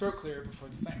Throat clear before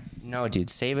the thing. No, dude,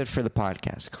 save it for the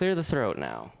podcast. Clear the throat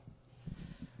now.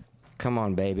 Come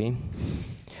on, baby.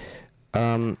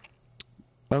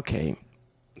 Okay.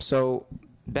 So,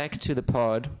 back to the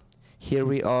pod. Here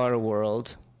we are,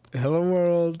 world. Hello,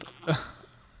 world.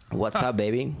 What's up,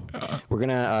 baby? We're going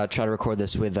to try to record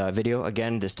this with video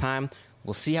again this time.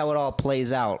 We'll see how it all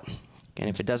plays out. And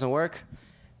if it doesn't work,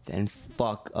 then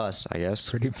fuck us, I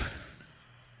guess.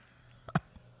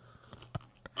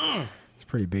 It's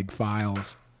pretty big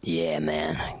files. Yeah,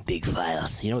 man. Big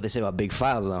files. You know what they say about big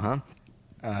files, though, huh?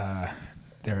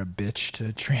 They're a bitch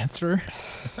to transfer.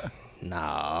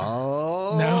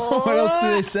 No. No? What else do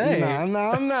they say?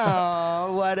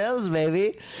 No. What else,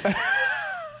 baby?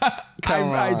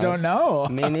 I don't know.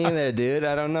 Me neither, dude.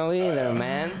 I don't know either,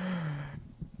 man.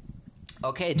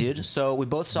 Okay, dude. So we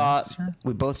both saw.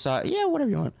 Yeah, whatever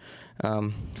you want.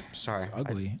 Sorry. It's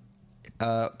ugly.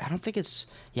 I don't think it's.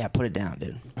 Yeah, put it down,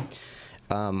 dude.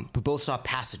 We both saw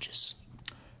Passages.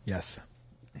 Yes.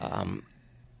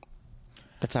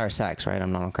 That's Ira Sachs, right?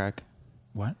 I'm not on crack.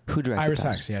 What? Who directed Ira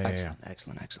Passages? Sachs, yeah.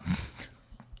 Excellent.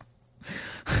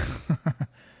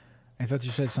 I thought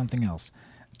you said something else.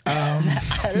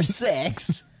 Ira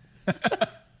Sachs.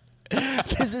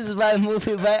 This is my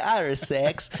movie by Ira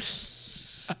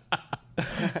Sachs.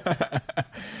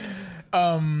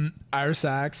 Ira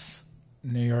Sachs,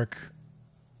 New York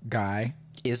guy.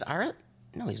 Is Ira?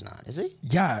 No, he's not. Is he?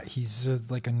 Yeah, he's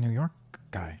like a New York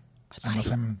guy.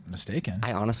 Unless I'm mistaken.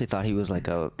 I honestly thought he was like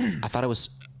a. I thought he was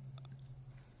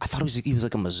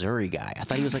like a Missouri guy. I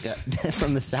thought he was like a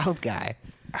from the South guy.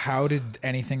 How did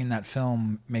anything in that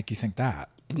film make you think that?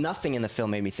 Nothing in the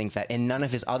film made me think that, and none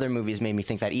of his other movies made me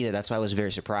think that either. That's why I was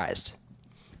very surprised.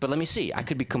 But let me see. I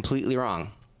could be completely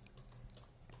wrong.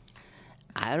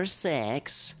 Ira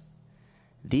Sachs.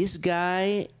 This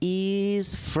guy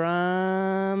is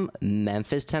from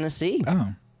Memphis, Tennessee.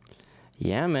 Oh.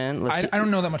 Yeah, man. I don't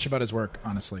know that much about his work,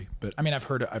 honestly. But I mean, I've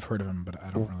heard of him, but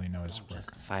I don't really know his work.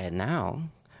 Justify it now.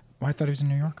 Well, I thought he was a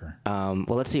New Yorker. Well,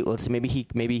 let's see. Maybe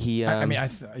he.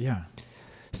 Yeah.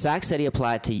 Sachs said he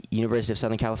applied to University of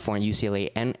Southern California,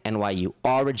 UCLA, and NYU.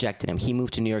 All rejected him. He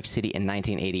moved to New York City in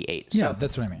 1988. Yeah,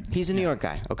 that's what I mean. He's a New York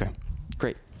guy. Okay,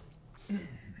 great.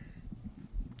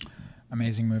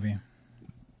 Amazing movie.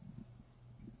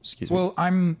 Excuse me. Well,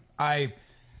 I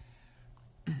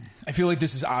feel like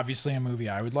this is obviously a movie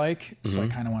I would like, so I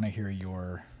kind of want to hear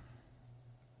your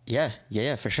Yeah,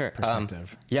 for sure.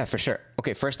 perspective. Yeah, for sure.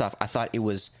 Okay, first off, I thought it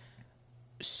was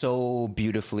so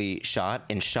beautifully shot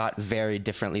and shot very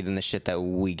differently than the shit that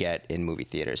we get in movie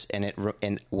theaters.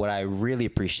 And what I really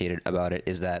appreciated about it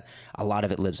is that a lot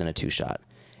of it lives in a two-shot.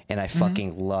 And I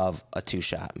fucking love a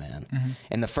two-shot, man.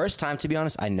 And the first time, to be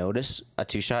honest, I noticed a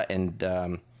two-shot and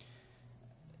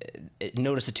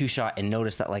noticed a two-shot and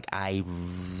noticed that like I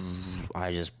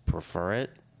just prefer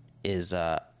it is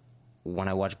when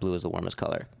I watch Blue is the Warmest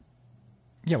Color.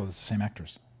 Yeah, well, it's the same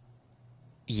actress.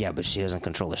 Yeah, but she doesn't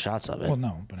control the shots of it. Well,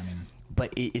 no, but I mean...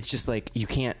 But it's just like, you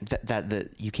can't,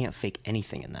 you can't fake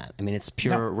anything in that. I mean, it's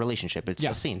pure relationship. It's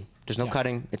a scene. There's no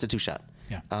cutting. It's a two-shot.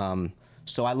 Yeah.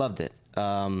 So I loved it.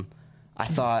 I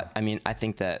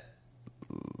think that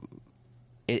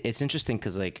it's interesting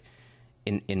because, like,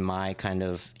 in my kind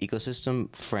of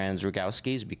ecosystem, Franz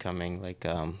Rogowski is becoming, like,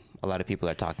 a lot of people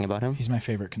are talking about him. He's my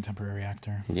favorite contemporary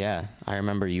actor. Yeah. I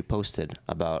remember you posted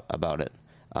about it.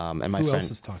 And my Who friend,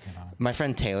 else is talking about it? My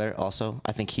friend Taylor also,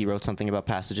 I think he wrote something about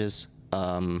Passages.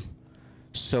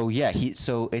 So yeah,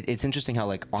 it's interesting how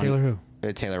like on Taylor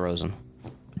who? Taylor Rosen.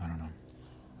 I don't know.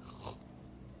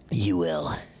 You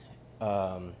will.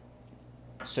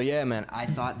 So yeah, man, I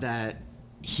thought that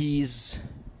he's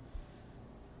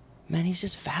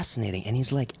just fascinating, and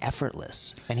he's like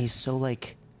effortless, and he's so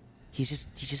like he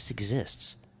just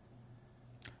exists.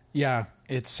 Yeah,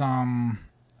 it's I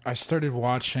started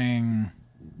watching.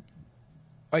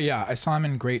 Oh yeah, I saw him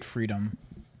in Great Freedom,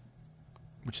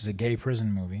 which is a gay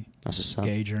prison movie. That's what's up.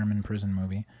 Gay German prison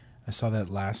movie. I saw that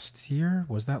last year.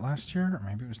 Was that last year? Or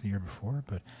maybe it was the year before.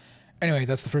 But anyway,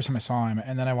 that's the first time I saw him.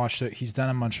 And then I watched it. He's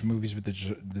done a bunch of movies with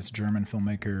this German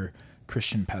filmmaker,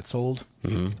 Christian Petzold.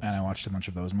 And I watched a bunch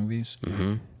of those movies.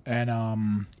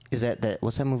 And is that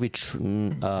what's that movie?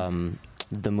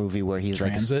 The movie where he's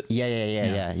Transit? like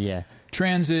yeah.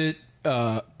 Transit,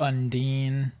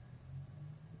 Undine.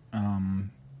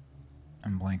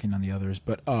 I'm blanking on the others,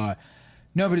 but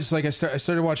no, but it's like I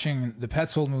started watching the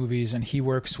Petzold movies, and he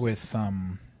works with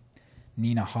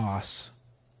Nina Haas,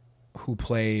 who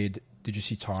played. Did you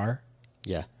see Tar?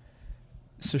 Yeah.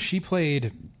 So she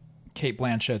played Cate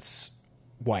Blanchett's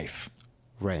wife.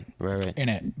 Right. In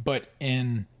it, but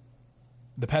in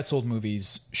the Petzold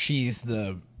movies, she's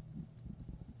the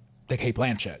the Kate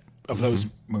Blanchett of those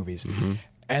movies.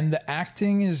 And the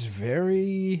acting is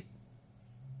very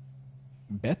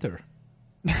better.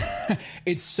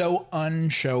 It's so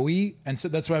unshowy. And so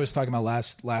that's what I was talking about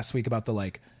last week about the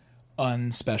like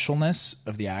unspecialness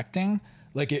of the acting.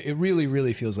 Like it really,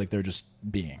 really feels like they're just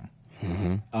being.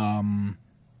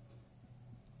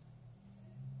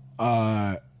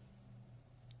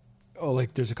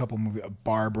 Like there's a couple movies,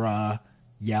 Barbara,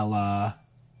 Yella,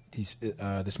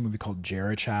 this movie called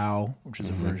Jerichow, which is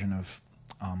a version of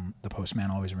The Postman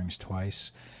Always Rings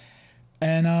Twice.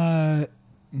 And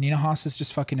Nina Hoss is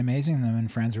just fucking amazing in them,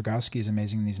 and Franz Rogowski is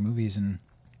amazing in these movies. And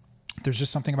there's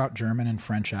just something about German and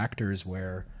French actors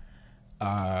where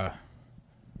I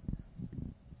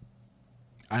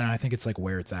don't know, I think it's like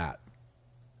where it's at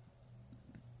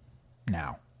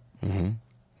now.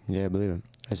 Yeah, I believe it.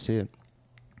 I see it.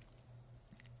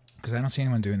 Because I don't see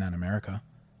anyone doing that in America.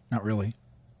 Not really.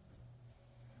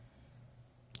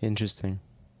 Interesting.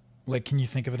 Like, can you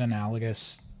think of an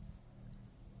analogous?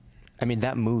 I mean,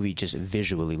 that movie just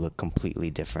visually looked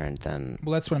completely different than...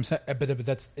 Well, that's what I'm saying. But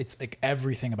it's like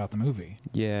everything about the movie.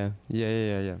 Yeah.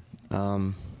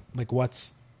 Like,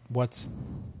 what's...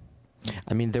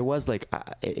 I mean, there was like...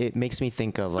 it makes me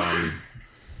think of...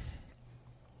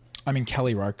 I mean,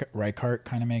 Kelly Reichardt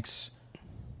kind of makes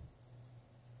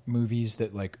movies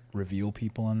that like reveal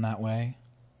people in that way,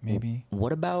 maybe.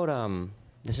 What about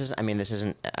this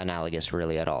isn't analogous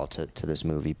really at all to this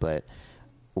movie, but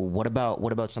what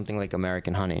about something like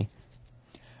American Honey?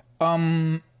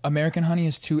 American Honey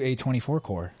is too A24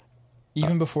 core.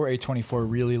 Even before A24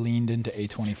 really leaned into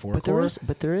A24 but core.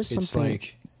 There is it's something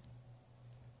like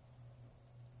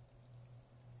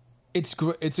it's a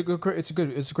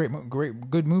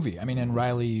good movie. I mean, and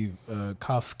Riley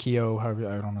Keough, however,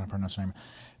 I don't know how to pronounce her name.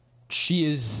 She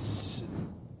is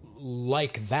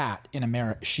like that in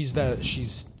America. She's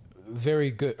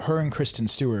very good. Her and Kristen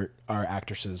Stewart are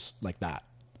actresses like that.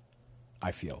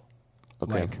 I feel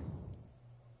like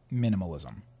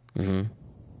minimalism.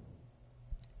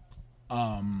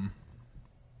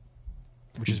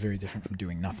 Which is very different from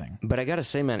doing nothing. But I gotta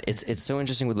say, man, it's so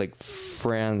interesting with like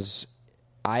Franz.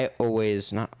 I don't want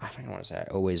to say I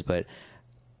always, but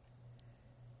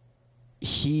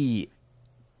he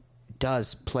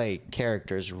does play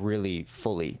characters really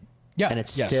fully. Yeah, and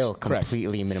it's still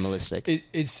completely minimalistic.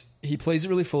 He plays it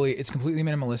really fully. It's completely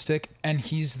minimalistic, and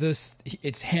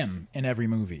it's him in every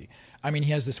movie. I mean,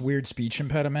 he has this weird speech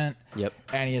impediment. Yep.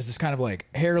 And he has this kind of like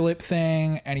hair lip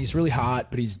thing, and he's really hot,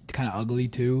 but he's kind of ugly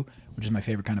too, which is my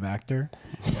favorite kind of actor.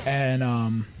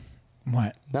 And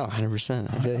what? No,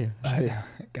 100%. I feel you.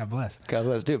 God bless. God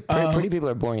bless, dude. Pretty people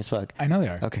are boring as fuck. I know they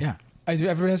are. Okay. Yeah.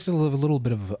 Everybody has to live a little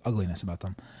bit of ugliness about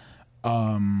them.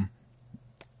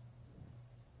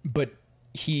 But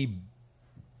he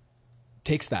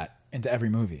takes that into every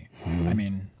movie. I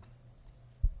mean,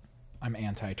 I'm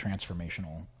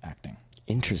anti-transformational acting.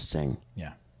 Interesting.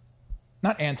 Yeah.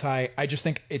 Not anti, I just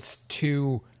think it's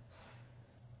too...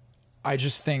 Do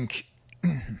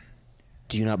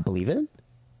you not believe it?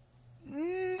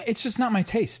 It's just not my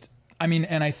taste. I mean,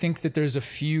 and I think that there's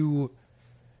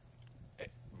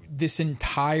this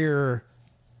entire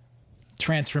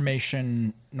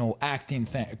transformational acting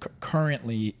thing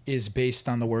currently is based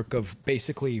on the work of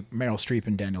basically Meryl Streep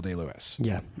and Daniel Day-Lewis.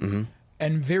 Yeah. Mm-hmm.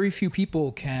 And very few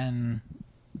people can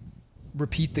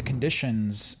repeat the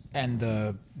conditions and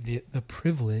the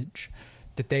privilege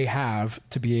that they have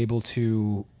to be able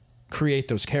to create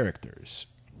those characters.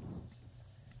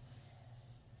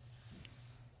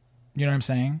 You know what I'm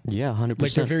saying? Yeah, 100%.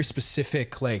 Like they're very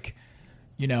specific, like,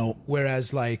 you know,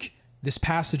 whereas like this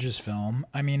Passages film,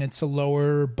 I mean, it's a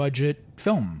lower budget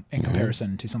film in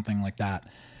comparison to something like that.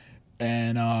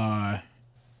 And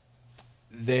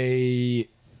they...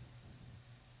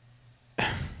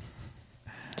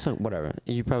 So whatever.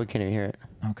 You probably can't even hear it.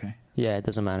 Okay. Yeah, it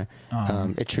doesn't matter.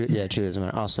 It truly doesn't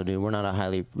matter. Also, dude, we're not a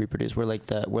highly reproduced. We're like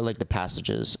the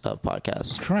Passages of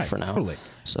podcasts. Correct. For now. Totally.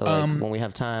 So like, when we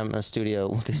have time in a studio,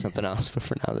 we'll do something else. But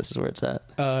for now, this is where it's at.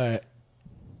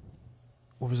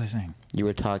 What was I saying? You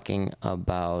were talking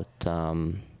about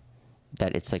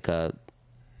that it's like I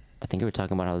think you were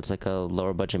talking about how it's like a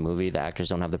lower budget movie. The actors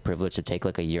don't have the privilege to take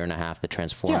like a year and a half to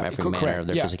transform every manner of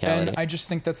their physicality. And I just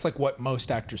think that's like what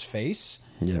most actors face.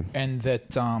 Yeah. And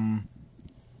that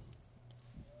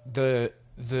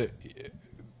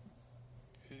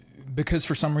because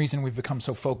for some reason we've become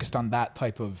so focused on that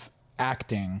type of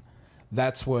acting,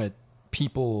 that's what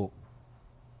people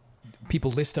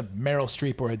list a Meryl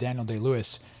Streep or a Daniel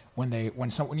Day-Lewis when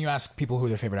you ask people who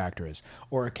their favorite actor is,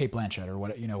 or a Kate Blanchett or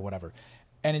whatever.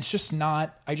 And it's just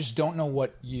not, I just don't know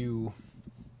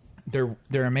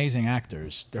they're amazing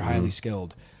actors. They're highly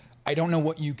skilled. I don't know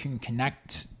what you can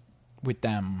connect with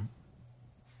them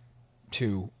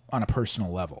to on a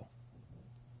personal level.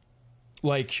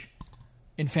 Like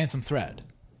in Phantom Thread,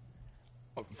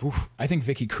 I think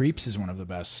Vicky Creeps is one of the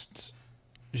best.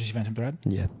 Did you see Phantom Thread?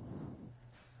 Yeah.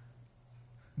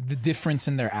 The difference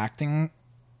in their acting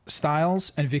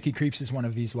styles, and Vicky Creeps is one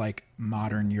of these like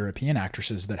modern European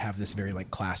actresses that have this very like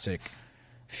classic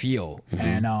feel.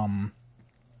 And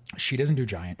she doesn't do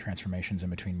giant transformations in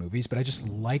between movies, but I just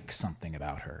like something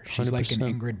about her. She's 100%. like an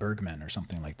Ingrid Bergman or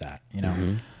something like that, you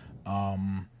know?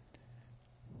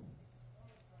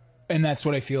 And that's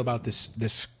what I feel about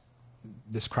this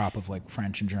crop of like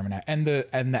French and German and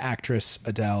the actress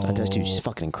Adele. That's dude, she's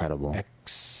fucking incredible.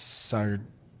 Is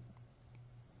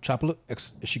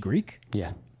she Greek?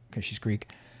 Yeah. Okay, she's Greek.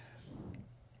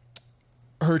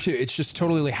 Her too. It's just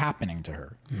totally happening to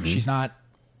her. She's not.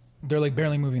 They're like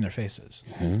barely moving their faces,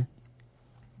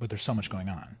 but there's so much going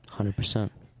on. 100%.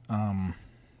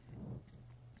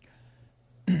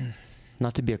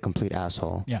 Not to be a complete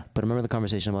asshole. Yeah. But remember the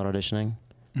conversation about auditioning?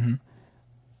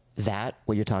 That,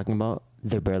 what you're talking about,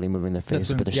 they're barely moving their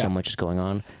face, but there's so much going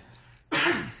on.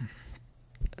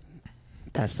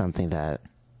 That's something that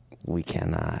we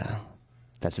can,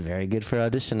 that's very good for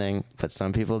auditioning, but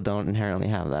some people don't inherently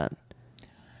have that.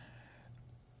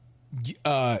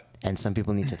 And some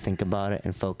people need to think about it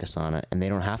and focus on it, and they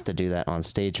don't have to do that on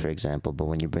stage, for example. But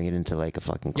when you bring it into like a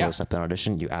fucking close-up in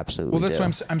audition, you absolutely Well, that's do.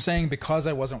 what I'm saying. Because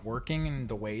I wasn't working in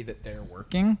the way that they're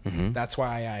working, that's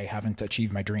why I haven't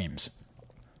achieved my dreams.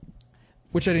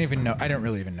 Which I didn't even know. I didn't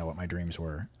really even know what my dreams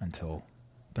were until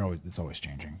it's always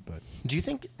changing. But do you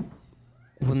think?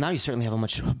 Well, now you certainly have a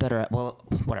much better. Well,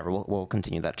 whatever. We'll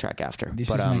continue that track after. This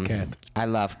is my cat. I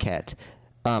love Cat.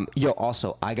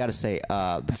 Also, I gotta say,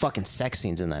 the fucking sex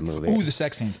scenes in that movie. Ooh, the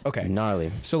sex scenes. Okay. Gnarly.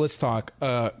 So let's talk.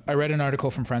 I read an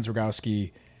article from Franz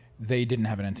Rogowski. They didn't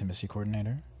have an intimacy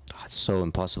coordinator. Oh, it's so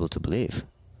impossible to believe.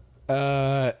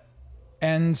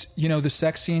 And, you know, the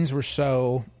sex scenes were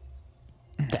so...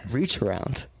 That reach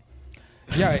around.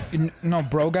 Yeah, no,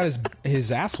 bro got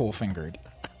his asshole fingered.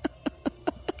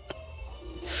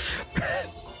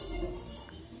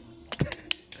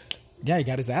 Yeah, he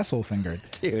got his asshole fingered.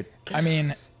 Dude. I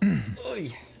mean,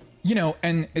 you know,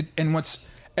 and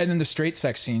then the straight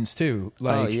sex scenes too.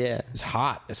 Like, it's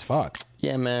hot as fuck.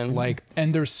 Yeah, man. Like,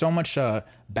 and there's so much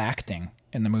backting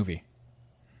in the movie.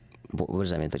 What does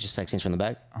that mean? Like just sex scenes from the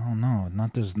back? Oh no,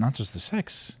 not just the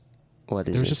sex. What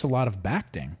is there was it? just a lot of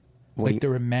backting. Like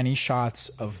there were many shots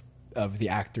of the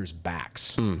actors'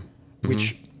 backs,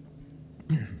 which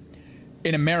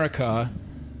in America,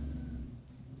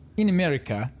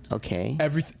 okay,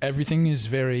 everything is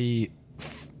very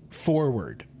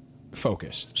forward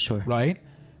focused. Sure. Right?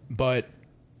 But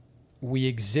we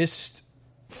exist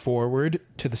forward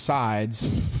to the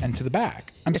sides and to the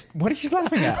back. What are you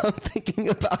laughing at? I'm thinking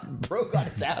about bro got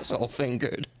his asshole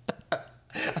fingered.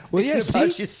 Well, yeah,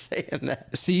 about you saying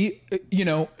that. See, you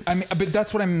know, I mean, but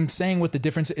that's what I'm saying. What the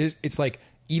difference is, it's like,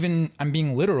 even I'm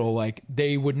being literal. Like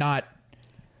they would not.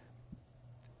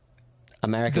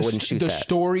 America wouldn't shoot the that.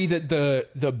 Story that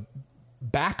the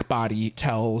back body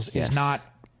tells is not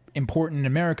important in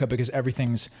America because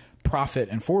everything's profit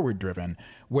and forward driven.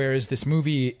 Whereas this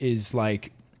movie is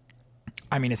like,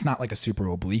 I mean, it's not like a super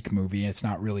oblique movie. It's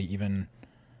not really even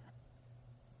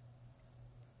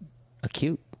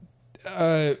acute.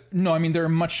 No, I mean, there are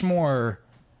much more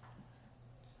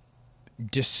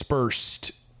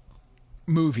dispersed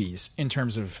movies in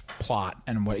terms of plot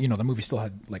and what, you know, the movie still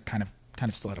had like kind of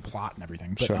still had a plot and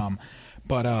everything. But, sure.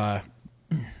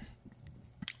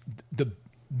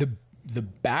 The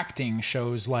backting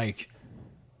shows like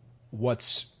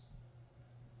what's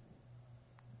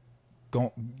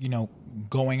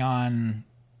going on.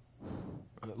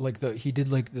 Like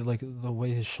the way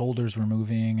his shoulders were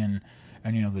moving and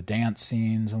you know, the dance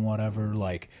scenes and whatever,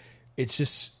 like it's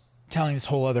just telling this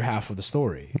whole other half of the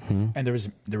story. And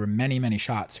there were many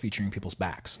shots featuring people's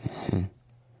backs.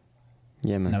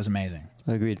 Yeah, man. And that was amazing.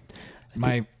 Agreed.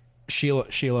 My Sheila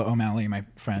O'Malley, my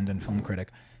friend and film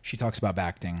critic, she talks about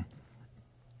backting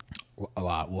a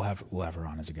lot. We'll have her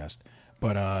on as a guest.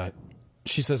 But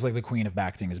she says like the queen of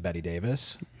backting is Bette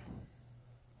Davis.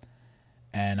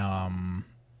 And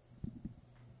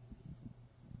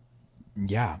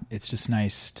yeah, it's just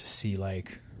nice to see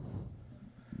like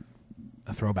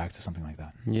a throwback to something like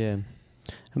that. Yeah.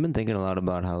 I've been thinking a lot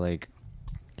about how like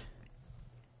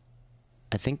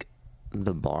I think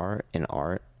the bar in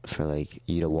art for like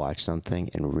you to watch something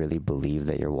and really believe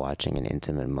that you're watching an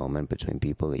intimate moment between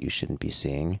people that you shouldn't be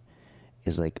seeing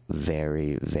is like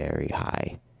very, very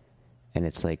high. And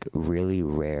it's like really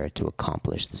rare to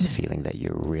accomplish this feeling that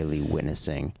you're really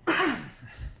witnessing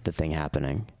the thing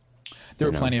happening.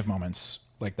 There were plenty of moments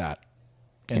like that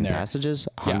in there. Passages.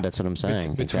 That's what I'm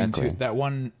saying. Exactly. That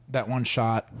one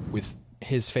shot with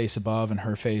his face above and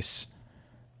her face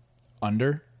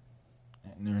under.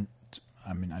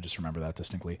 I mean, I just remember that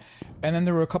distinctly. And then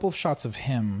there were a couple of shots of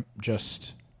him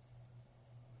just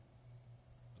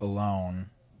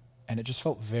alone, and it just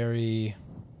felt very,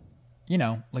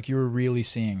 like you were really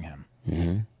seeing him.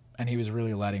 Mm-hmm. And he was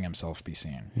really letting himself be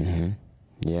seen. Mm-hmm.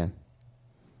 Yeah.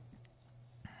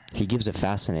 He gives a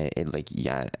fascinating,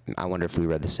 I wonder if we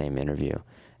read the same interview.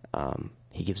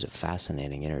 He gives a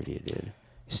fascinating interview, dude.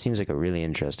 He seems like a really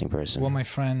interesting person. Well, my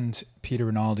friend Peter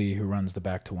Rinaldi, who runs the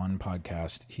Back to One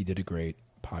podcast, he did a great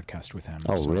podcast with him.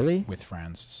 Oh, really? With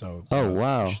Franz. So,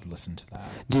 wow. You should listen to that.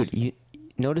 Dude, you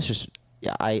notice just...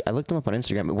 Yeah, I looked him up on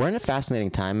Instagram. We're in a fascinating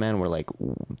time, man, where,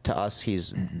 to us,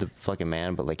 he's the fucking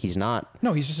man, but, he's not.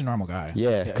 No, he's just a normal guy.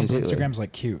 Yeah, his Instagram's,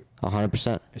 cute.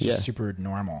 100%. It's just super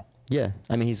normal. Yeah.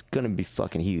 I mean, he's going to be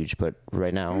fucking huge, but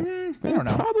right now... I don't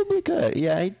know. Probably could.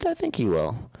 Yeah, I think he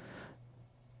will.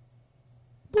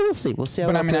 But we'll see. We'll see how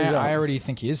it plays out. I already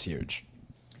think he is huge.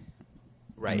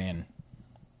 Right. I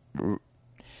mean...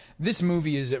 This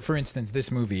movie is... For instance, this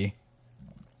movie...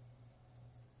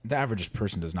 The average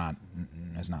person has not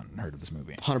heard of this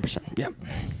movie. 100%. Yep.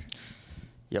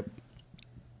 Yep.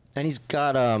 And he's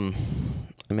got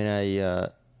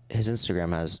his Instagram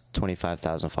has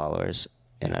 25,000 followers,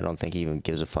 and I don't think he even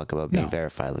gives a fuck about being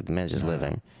verified. The man's just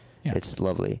living. Yeah. It's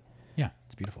lovely. Yeah,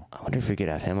 it's beautiful. I wonder if we could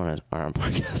have him on our own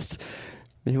podcast.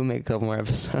 Maybe we'll make a couple more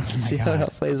episodes. See how it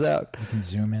plays out. You can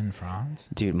zoom in, Franz.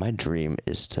 Dude, my dream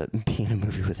is to be in a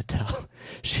movie with Adele.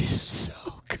 She's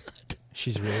so good.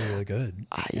 She's really, really good.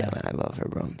 Yeah, man, I love her,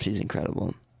 bro. She's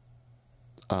incredible.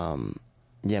 Yeah,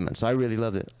 man. So I really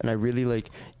loved it, and I really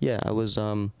I was.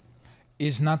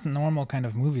 Is not the normal kind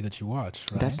of movie that you watch,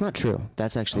 right? That's not true.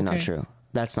 That's actually not true.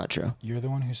 That's not true. You're the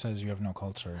one who says you have no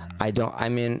culture. I don't. I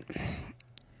mean,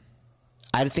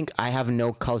 I think I have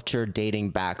no culture dating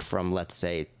back from, let's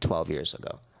say, 12 years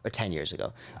ago. Or 10 years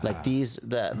ago,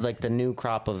 the new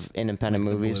crop of independent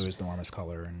movies. Blue is the warmest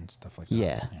color and stuff like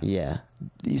that. Yeah.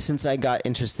 Since I got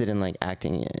interested in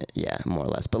acting, more or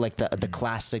less. But the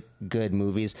classic good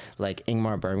movies, like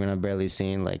Ingmar Bergman, I've barely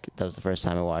seen. That was the first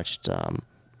time I watched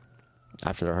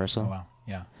After the Rehearsal. Oh wow,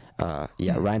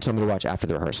 yeah. Ryan told me to watch After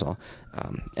the Rehearsal,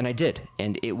 and I did,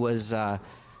 and it was. I'm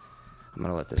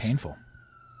gonna let this painful.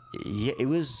 Yeah, it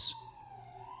was.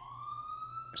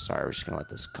 Sorry, we're just gonna let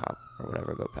this cop or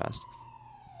whatever go past.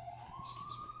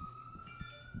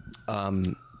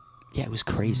 Yeah, it was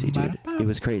crazy, dude. It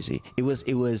was crazy. It was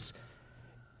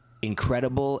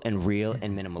incredible and real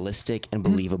and minimalistic and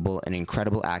believable and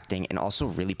incredible acting and also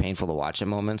really painful to watch at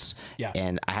moments. Yeah.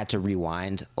 And I had to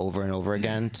rewind over and over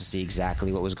again to see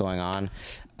exactly what was going on.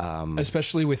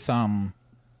 Especially with Ingrid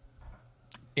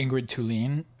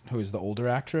Thulin, who is the older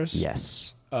actress.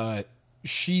 Yes.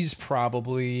 She's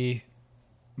probably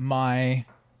my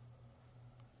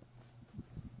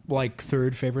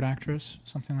third favorite actress,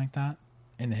 something like that,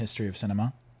 in the history of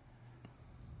cinema.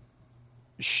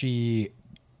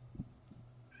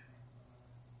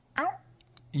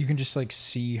 You can just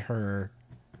see her.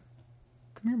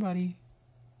 Come here, buddy.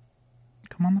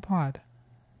 Come on the pod.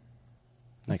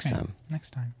 Next time.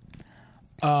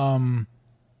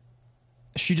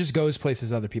 She just goes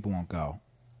places other people won't go.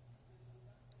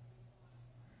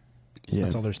 Yeah.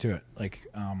 That's all there's to it.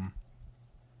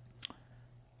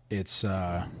 It's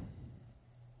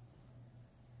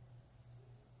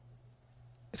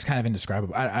kind of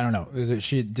indescribable. I don't know.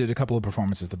 She did a couple of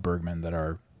performances at Bergman that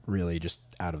are really just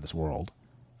out of this world.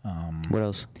 What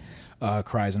else?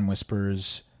 Cries and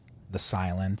Whispers, The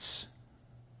Silence,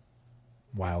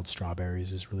 Wild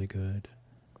Strawberries is really good.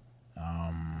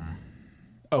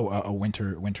 A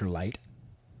Winter Light.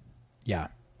 Yeah,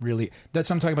 really. That's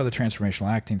what I'm talking about, the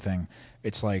transformational acting thing.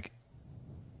 It's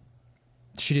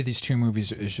she did these two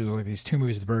movies. She did these two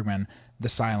movies with Bergman, The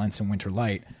Silence and Winter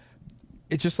Light.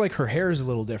 It's just her hair is a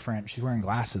little different. She's wearing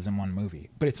glasses in one movie,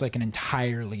 but it's an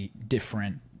entirely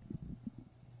different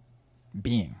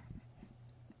being.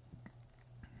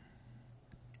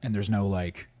 And there's no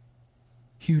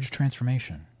huge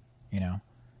transformation,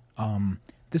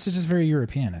 This is just very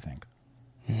European, I think.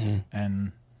 Mm-hmm.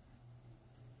 And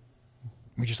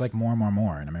we just like more and more and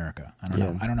more in America. I don't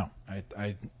know.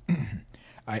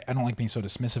 I don't like being so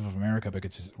dismissive of America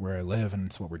because it's where I live and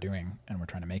it's what we're doing and we're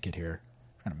trying to make it here.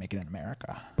 Trying to make it in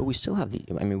America. But we still have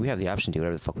we have the option to do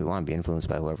whatever the fuck we want, be influenced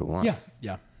by whoever we want.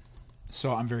 Yeah.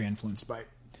 So I'm very influenced by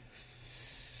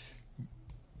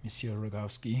Monsieur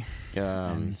Rogowski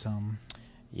and some.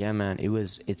 Yeah, man. It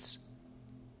was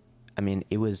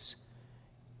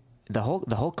the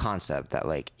whole concept that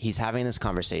like he's having this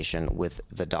conversation with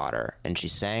the daughter and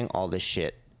she's saying all this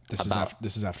shit. This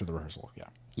is after the rehearsal. Yeah.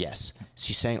 Yes.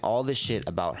 She's saying all this shit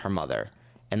about her mother.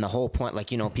 And the whole point,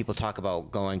 like, you know, people talk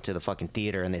about going to the fucking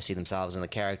theater and they see themselves in the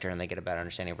character and they get a better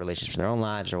understanding of relationships in their own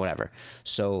lives or whatever.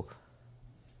 So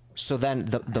then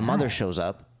the mother shows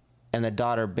up and the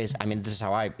daughter I mean, this is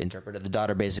how I interpret it. The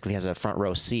daughter basically has a front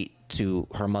row seat to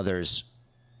her mother's,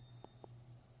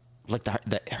 like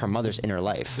her mother's inner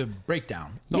life. The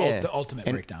breakdown. The ultimate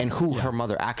breakdown. And who her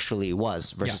mother actually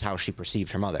was versus how she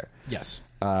perceived her mother. Yes.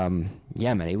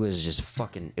 Yeah, man, it was just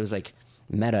fucking, it was like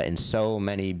meta in so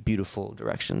many beautiful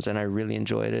directions, and I really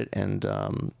enjoyed it. And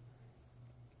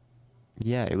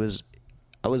yeah, it was,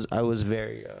 I was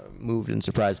very moved and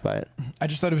surprised by it. I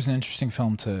just thought it was an interesting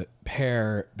film to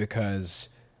pair because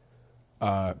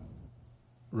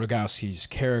Rogowski's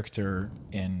character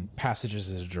in Passages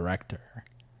as a director.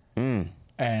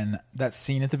 And that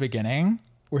scene at the beginning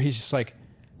where he's just like,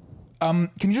 can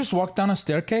you just walk down a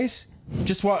staircase?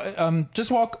 Just walk.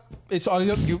 It's all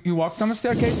you walk down the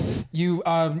staircase. You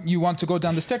want to go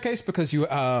down the staircase because you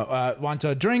want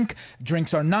a drink.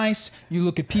 Drinks are nice. You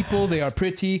look at people; they are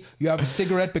pretty. You have a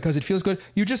cigarette because it feels good.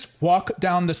 You just walk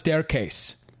down the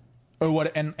staircase, or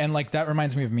what? And like that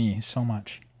reminds me of me so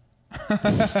much.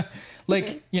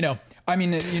 Like, you know, I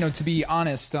mean, you know, to be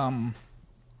honest, I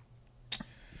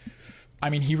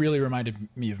mean, he really reminded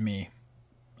me of me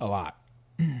a lot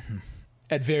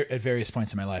at various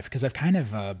points in my life because I've kind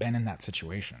of been in that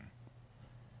situation.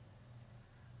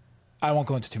 I won't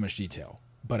go into too much detail,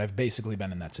 but I've basically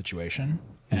been in that situation.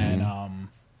 And,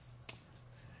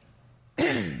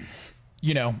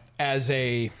 you know,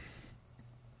 and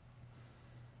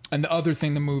the other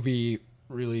thing the movie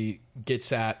really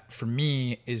gets at for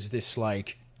me is this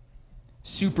like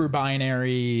super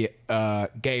binary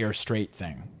gay or straight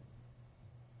thing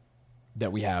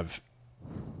that we have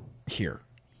here.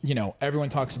 You know, everyone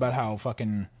talks about how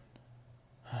fucking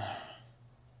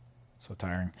so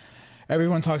tiring.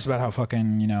 Everyone talks about how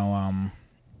fucking, you know,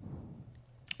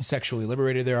 sexually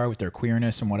liberated they are with their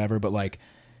queerness and whatever, but like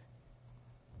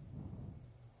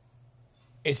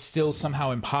it's still somehow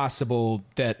impossible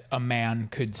that a man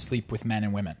could sleep with men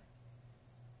and women.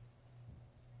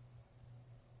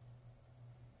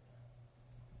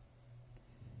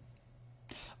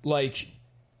 Like,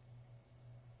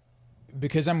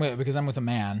 because I'm with a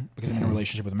man, because I'm in a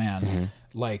relationship with a man,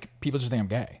 like people just think I'm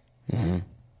gay.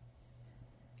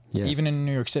 Yeah. Even in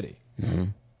New York City,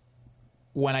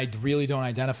 when I really don't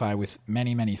identify with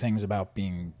many, many things about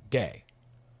being gay,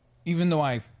 even though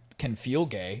I can feel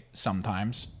gay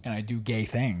sometimes and I do gay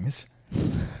things,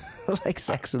 like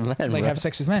sex with men, like have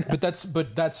sex with men. But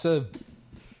that's a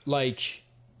like.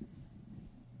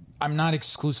 I'm not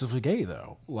exclusively gay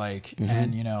though. Like,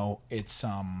 and you know, it's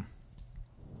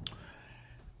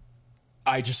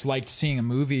I just liked seeing a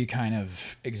movie kind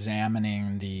of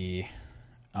examining the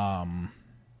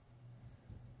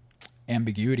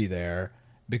ambiguity there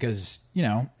because, you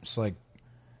know, it's like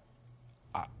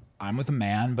I'm with a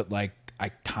man, but like I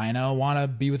kind of want to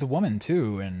be with a woman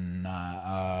too, and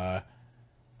I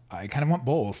kind of want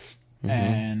both,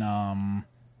 and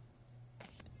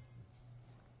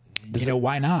you know,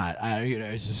 why not? You know,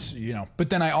 it's just, you know. But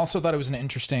then I also thought it was an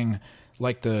interesting,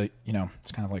 like you know,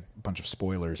 it's kind of like a bunch of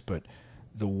spoilers, but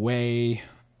the way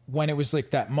when it was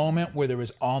like that moment where there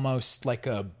was almost like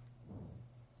a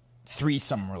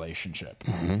threesome relationship,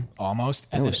 almost.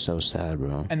 And that was so sad,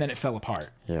 bro. And then it fell apart.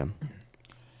 Yeah.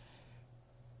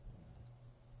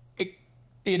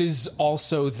 It is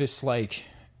also this like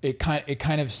it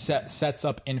kind of sets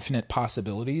up infinite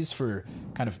possibilities for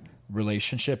kind of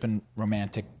relationship and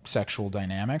romantic sexual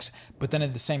dynamics, but then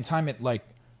at the same time it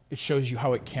shows you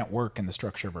how it can't work in the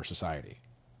structure of our society.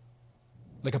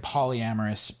 Like a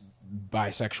polyamorous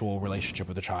bisexual relationship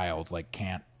with a child like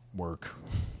can't work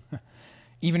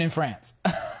even in France.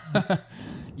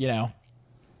 You know,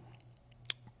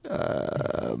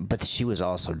 but she was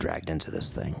also dragged into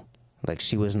this thing. Like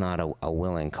she was not a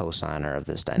willing co-signer of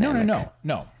this dynamic.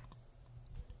 No.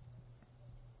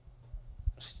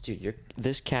 Dude,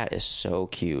 this cat is so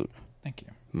cute. Thank you.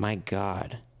 My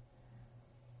God.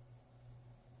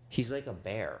 He's like a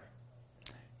bear.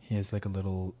 He has like a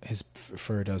little... His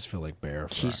fur does feel like bear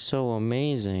fur. He's so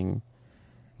amazing.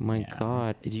 My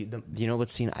God. Do you know what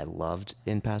scene I loved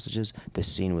in Passages? The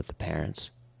scene with the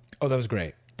parents. Oh, that was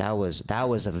great. That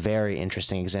was a very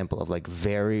interesting example of like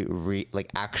very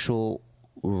actual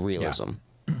realism.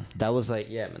 Yeah. That was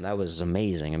like, yeah, man, that was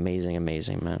amazing,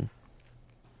 man.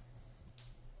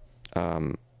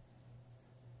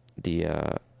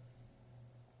 The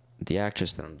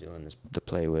actress that I'm doing the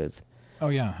play with. Oh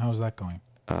yeah, how's that going?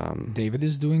 David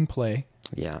is doing play.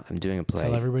 Yeah, I'm doing a play.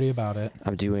 Tell everybody about it.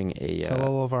 I'm doing a. Tell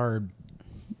all of our.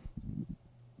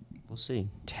 We'll see.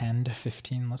 10 to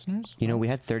 15 listeners. You know, we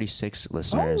had 36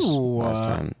 listeners last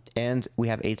time, and we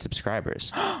have 8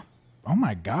 subscribers. Oh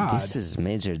my god! This is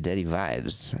major daddy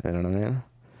vibes. You know what I mean?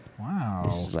 Wow.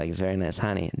 This is like very nice,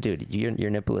 honey, dude. Your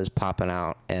nipple is popping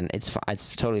out, and it's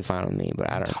totally fine with me.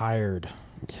 But I'm tired.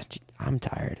 I'm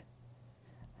tired.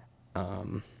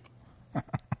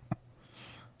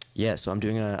 Yeah, so I'm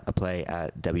doing a play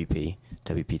at WP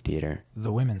Theater.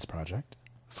 The Women's Project.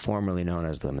 Formerly known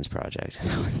as the Women's Project.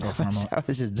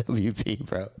 This is WP,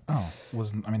 bro. Oh,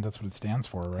 that's what it stands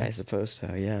for, right? I suppose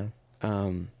so, yeah.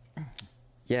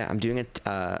 Yeah, I'm doing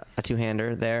a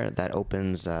two-hander there that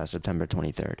opens September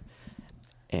 23rd.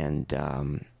 And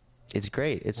it's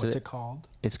great. What's it called?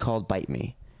 It's called Bite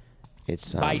Me.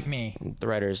 It's Bite Me. The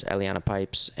writer is Eliana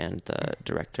Pipes, and the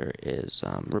director is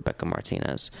Rebecca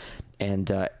Martinez.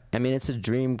 And, I mean, it's a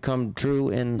dream come true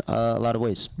in a lot of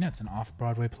ways. Yeah, it's an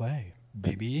off-Broadway play,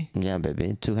 baby. Yeah,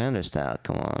 baby. Two-hander style,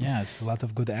 come on. Yeah, it's a lot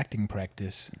of good acting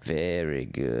practice. Very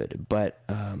good. But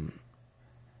the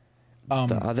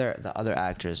other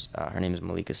actress, her name is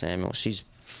Malika Samuel. She's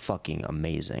fucking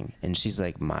amazing, and she's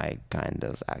like my kind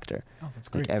of actor. Oh, that's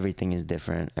great. Like everything is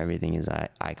different. Everything is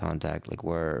eye contact. Like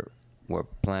we're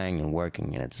playing and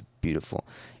working, and it's beautiful.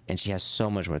 And she has so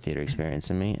much more theater experience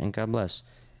than me, and God bless.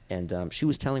 And she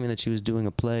was telling me that she was doing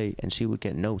a play, and she would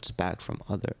get notes back from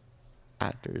other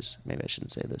actors. Maybe I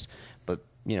shouldn't say this, but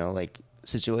you know, like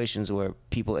situations where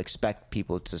people expect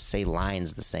people to say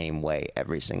lines the same way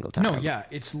every single time. No, yeah,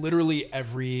 it's literally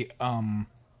every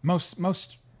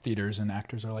most theaters and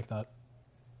actors are like that.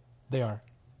 They are.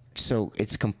 So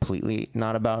it's completely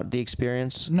not about the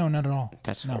experience? No, not at all.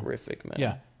 That's horrific, man.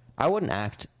 Yeah. I wouldn't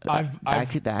act.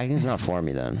 The acting's not for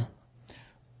me then.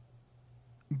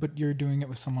 But you're doing it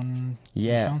with someone.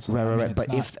 Yeah, right.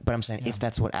 But I'm saying if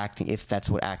that's what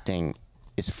acting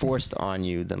is forced on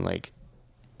you, then like,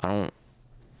 I don't.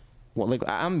 Well, like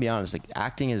I'm gonna be honest. Like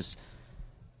acting is,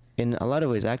 in a lot of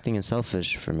ways, acting is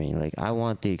selfish for me. Like I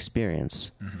want the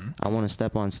experience. Mm-hmm. I want to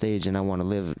step on stage and I want to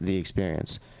live the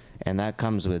experience, and that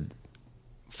comes with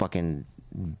fucking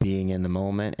being in the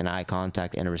moment and eye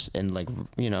contact and like,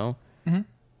 you know. Mm-hmm.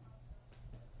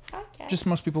 Okay. Just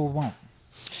most people won't.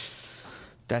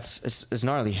 It's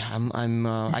gnarly.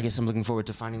 I guess I'm looking forward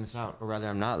to finding this out, or rather,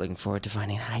 I'm not looking forward to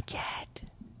finding it. I get.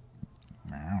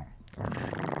 Wow.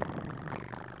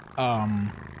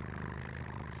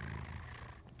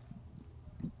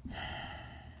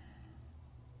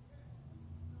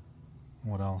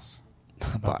 What else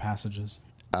about passages?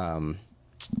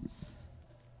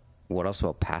 What else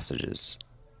about passages?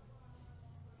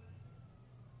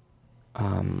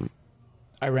 I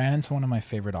ran into one of my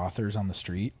favorite authors on the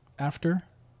street after.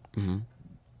 Mm-hmm.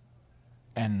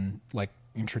 And like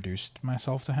introduced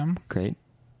myself to him. Great.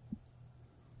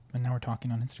 And now we're talking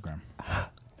on Instagram.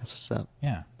 That's what's up.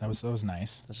 Yeah, that was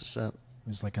nice. That's what's up. It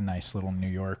was like a nice little New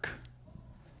York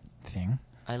thing.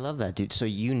 I love that, dude. So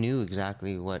you knew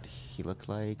exactly what he looked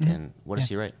like, mm-hmm. And what does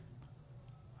he write?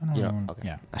 I don't know. Okay.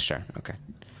 Yeah. Sure. Okay.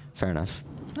 Fair enough.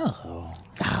 Oh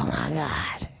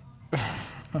my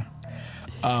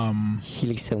God. He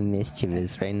looks so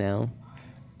mischievous right now.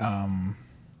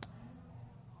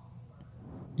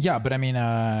 Yeah, but I mean,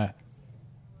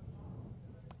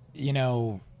 you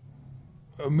know,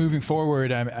 moving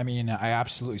forward, I mean, I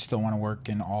absolutely still want to work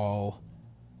in all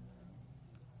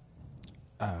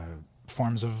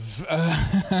forms of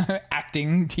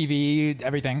acting, TV,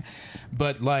 everything.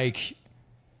 But like,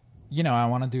 you know, I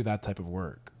want to do that type of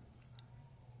work.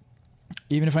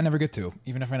 Even if I never get to,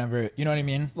 you know what I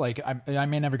mean? Like, I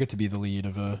may never get to be the lead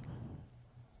of a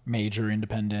major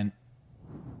independent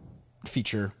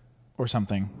feature or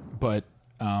something, but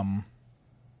I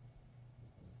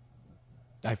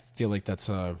feel like there's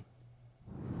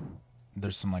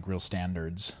some like real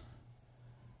standards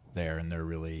there, and they're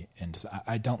really into.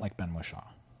 I don't like Ben Whishaw,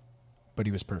 but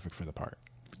he was perfect for the part.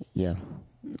 Yeah,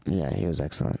 he was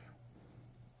excellent.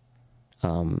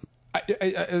 I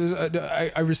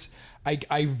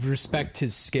respect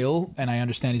his skill, and I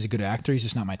understand he's a good actor. He's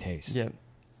just not my taste.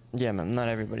 Yeah, man. Not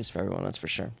everybody's for everyone. That's for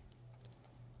sure.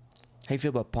 How you feel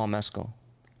about Paul Mescal?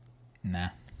 Nah.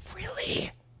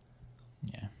 Really?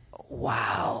 Yeah.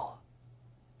 Wow.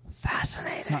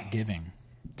 Fascinating. It's not giving.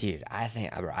 Dude, I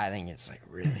think it's like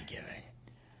really giving.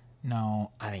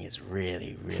 No. I think it's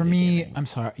really, really for me, giving. I'm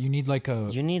sorry. You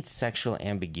need sexual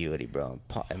ambiguity, bro.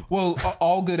 Well,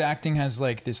 all good acting has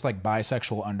like this like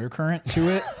bisexual undercurrent to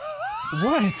it.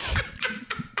 What?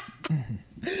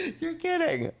 You're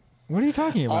kidding. What are you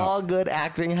talking about? All good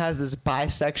acting has this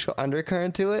bisexual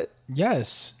undercurrent to it?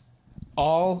 Yes.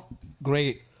 all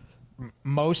great,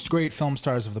 most great film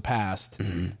stars of the past,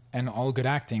 and all good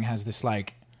acting has this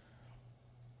like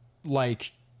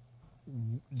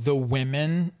the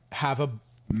women have a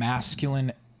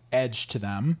masculine edge to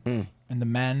them, and the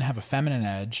men have a feminine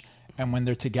edge. And when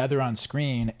they're together on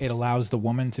screen, it allows the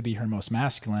woman to be her most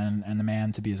masculine and the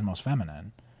man to be his most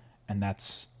feminine. And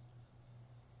that's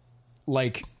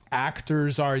like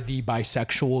actors are the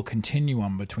bisexual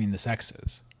continuum between the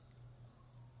sexes.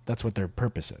 That's what their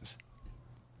purpose is.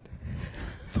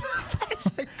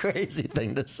 That's a crazy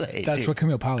thing to say. That's dude. what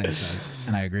Camille Paglia says,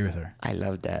 and I agree with her. I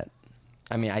love that.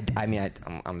 I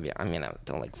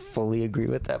don't like fully agree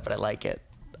with that, but I like it.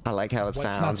 I like how it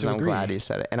sounds, and I'm glad you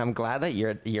said it. And I'm glad that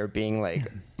you're being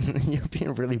like you're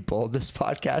being really bold this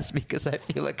podcast, because I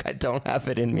feel like I don't have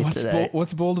it in me today.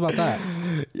 What's bold about that?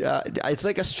 Yeah, it's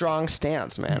like a strong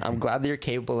stance, man. I'm glad that you're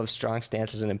capable of strong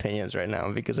stances and opinions right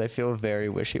now, because I feel very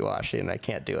wishy-washy and I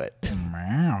can't do it.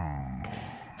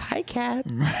 Hi, cat.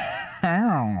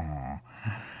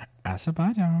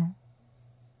 Asabato.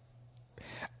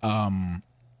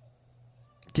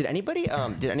 Did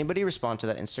anybody respond to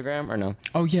that Instagram or no?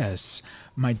 Oh yes,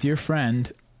 my dear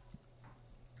friend,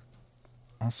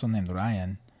 also named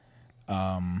Ryan.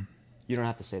 You don't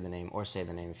have to say the name, or say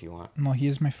the name if you want. No, he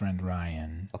is my friend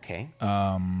Ryan. Okay.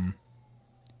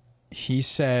 He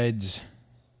said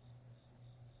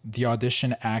the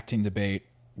audition acting debate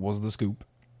was the scoop.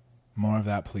 More of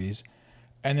that, please.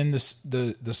 And then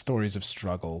the stories of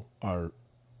struggle are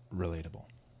relatable.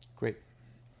 Great.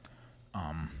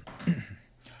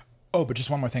 Oh, but just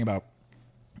one more thing about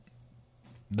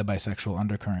the bisexual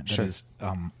undercurrent that is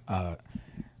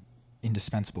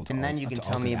indispensable to and all, then you can to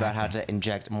tell all me good about acting. how to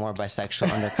inject more bisexual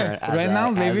undercurrent as Right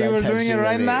now, baby, we're doing it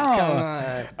right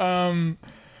now. Come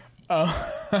on.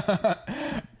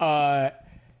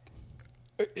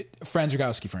 Franz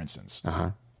Rogowski, for instance,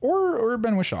 or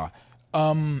Ben Whishaw.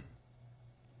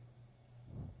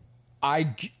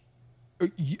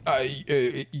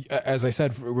 As I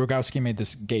said, Rogowski made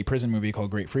this gay prison movie called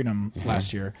Great Freedom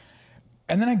last year.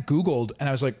 And then I Googled and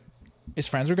I was like, is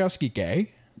Franz Rogowski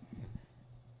gay?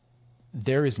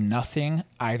 There is nothing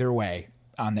either way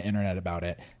on the internet about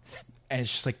it. And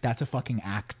it's just like, that's a fucking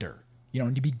actor. You don't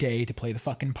need to be gay to play the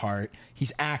fucking part.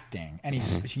 He's acting, and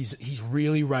he's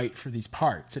really right for these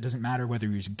parts. It doesn't matter whether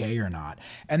he's gay or not.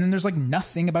 And then there's like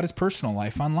nothing about his personal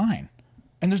life online.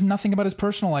 And there's nothing about his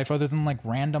personal life other than like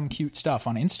random cute stuff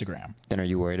on Instagram. Then are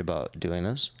you worried about doing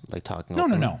this? Like talking?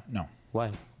 No. Why?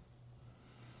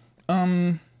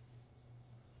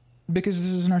 Because this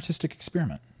is an artistic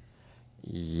experiment.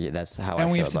 Yeah, that's how And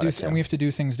I we feel have to about do it too. and we have to do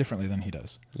things differently than he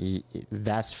does.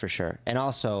 That's for sure. And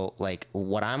also, like,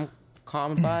 what I'm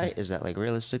calmed by is that, like,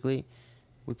 realistically,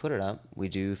 we put it up, we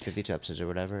do 52 episodes or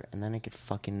whatever, and then it could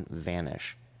fucking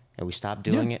vanish. And we stop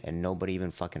doing it, and nobody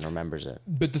even fucking remembers it.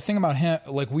 But the thing about him,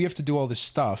 like, we have to do all this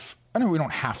stuff. I know we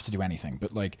don't have to do anything,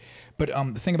 but the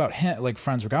thing about him, like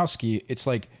Franz Rogowski, it's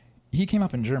like he came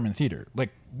up in German theater.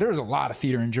 Like, there's a lot of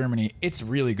theater in Germany. It's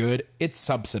really good. It's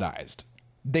subsidized.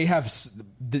 They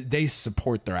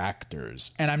support their actors,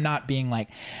 and I'm not being like,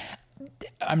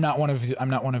 I'm not one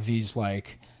of these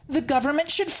like, the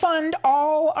government should fund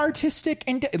all artistic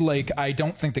and like, I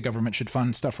don't think the government should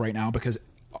fund stuff right now because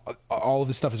all of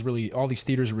this stuff is really, all these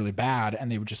theaters are really bad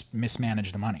and they would just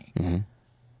mismanage the money.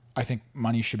 I think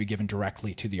money should be given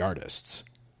directly to the artists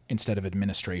instead of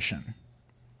administration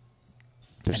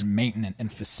and maintenance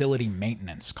and facility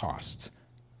maintenance costs.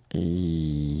 Okay.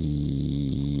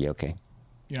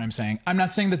 You know what I'm saying? I'm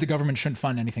not saying that the government shouldn't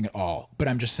fund anything at all, but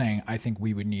I'm just saying I think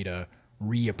we would need a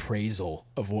reappraisal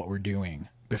of what we're doing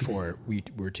before we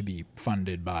were to be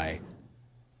funded by,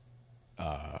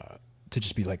 to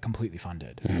just be like completely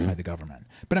funded by the government.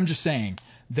 But I'm just saying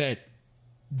that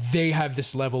they have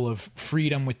this level of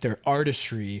freedom with their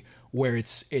artistry where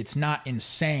it's not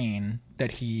insane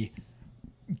that he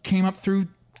came up through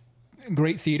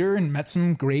great theater and met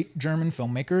some great German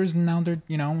filmmakers, and now they're,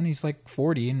 when he's like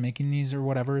 40 and making these, or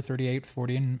whatever, 38,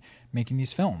 40 and making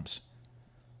these films.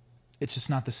 It's just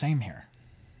not the same here.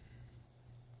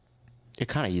 It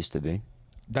kind of used to be.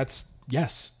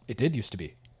 Yes, it did used to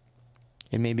be.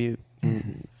 It maybe.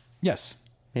 Yes.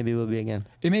 Maybe it will be again.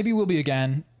 It maybe will be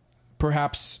again.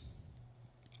 Perhaps,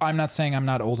 I'm not saying I'm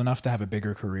not old enough to have a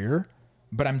bigger career,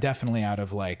 but I'm definitely out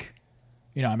of like,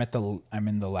 I'm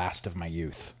in the last of my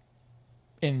youth.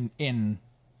 In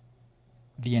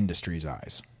the industry's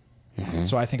eyes.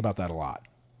 So I think about that a lot.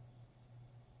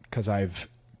 Because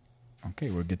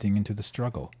we're getting into the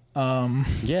struggle.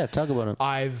 Yeah, talk about it.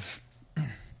 I've,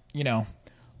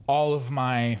 all of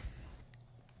my,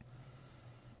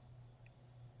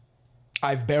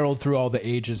 I've barreled through all the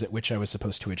ages at which I was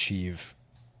supposed to achieve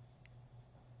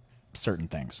certain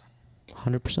things.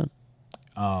 100%.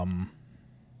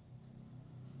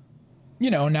 You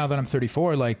know, now that I'm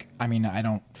 34, like, I mean, I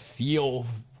don't feel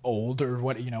old or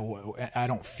what, you know, I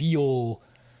don't feel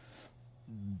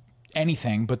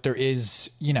anything, but there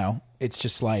is, you know, it's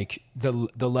just like the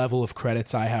level of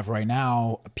credits I have right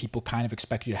now, people kind of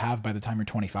expect you to have by the time you're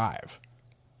 25.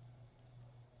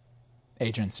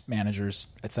 Agents, managers,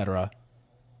 etc.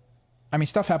 I mean,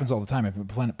 stuff happens all the time.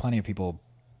 Plenty of people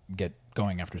get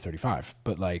going after 35,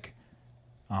 but like,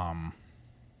 do you know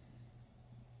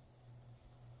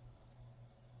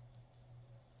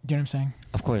what I'm saying?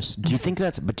 Of course. Do you think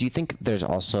there's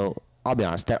also, I'll be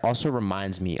honest, that also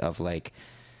reminds me of like,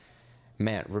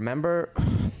 man, remember,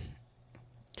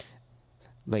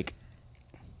 like,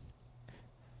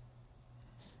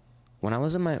 when I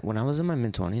was in my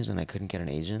mid-20s and I couldn't get an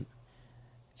agent,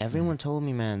 everyone told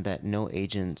me, man, that no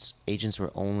agents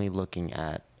were only looking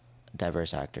at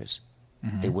diverse actors.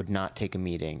 Mm-hmm. They would not take a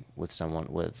meeting with someone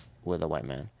with a white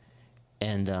man.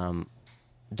 And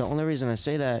the only reason I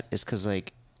say that is because,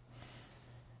 like,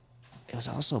 it was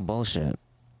also bullshit.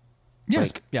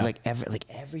 Yes. Like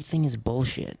everything is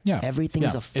bullshit. Yeah. Everything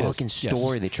is a fucking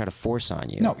story yes. they try to force on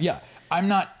you. No, yeah. I'm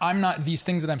not these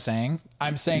things that I'm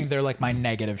saying they're like my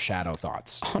negative shadow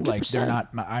thoughts. 100%. Like they're not,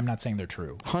 I'm not saying they're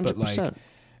true. 100%.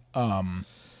 I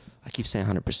keep saying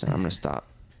 100%. I'm going to stop.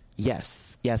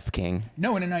 Yes, the king.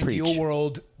 No, in an ideal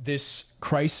world, this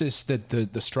crisis that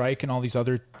the strike and all these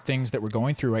other things that we're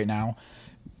going through right now,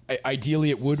 ideally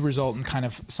it would result in kind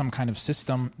of some kind of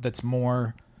system that's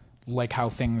more like how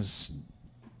things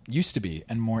used to be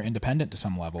and more independent to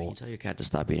some level. Can you tell your cat to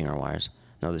stop eating our wires?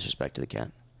 No disrespect to the cat.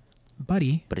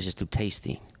 Buddy. But it's just too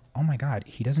tasty. Oh my God,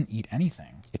 he doesn't eat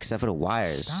anything. Except for the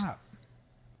wires. Stop.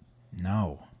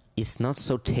 No. It's not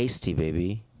so tasty,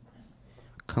 baby.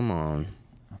 Come on.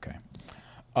 Okay.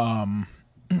 I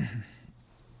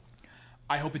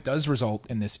hope it does result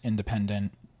in this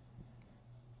independent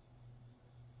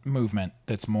movement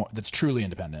that's truly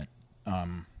independent.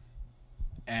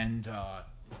 And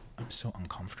I'm so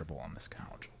uncomfortable on this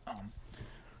couch.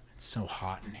 It's so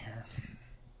hot in here.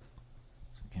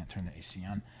 So I can't turn the AC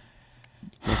on.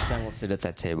 Next time we'll sit at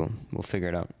that table. We'll figure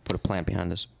it out. Put a plant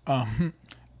behind us.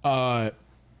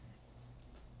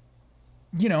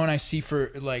 You know, and I see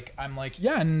I'm like,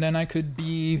 yeah, and then I could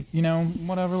be, you know,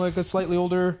 whatever, like a slightly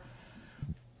older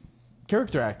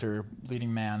character actor,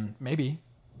 leading man, maybe.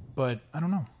 But I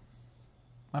don't know.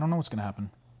 I don't know what's going to happen.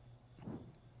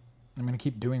 I'm going to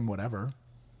keep doing whatever.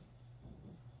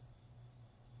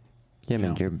 Yeah,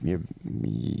 man, you're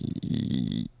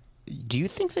do you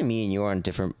think that me and you are in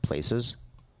different places?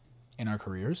 In our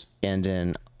careers? And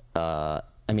in, I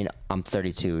mean, I'm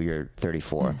 32, you're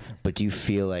 34, but do you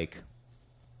feel like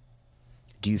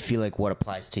what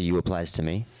applies to you applies to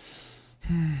me?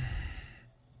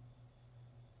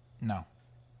 No.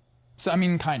 So, I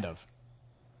mean, kind of.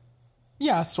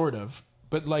 Yeah, sort of.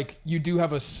 But like, you do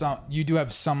have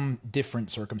some different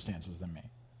circumstances than me.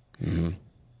 Mm-hmm.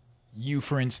 You,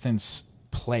 for instance,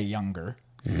 play younger.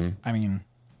 Mm-hmm. I mean,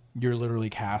 you're literally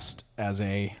cast as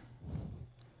a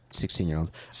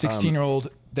 16-year-old. 16-year-old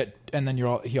that, and then you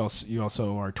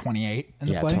also are 28 in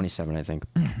the play? Yeah, 27, I think.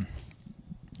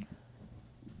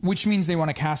 Which means they want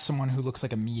to cast someone who looks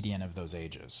like a median of those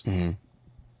ages. Mm-hmm.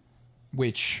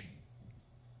 Which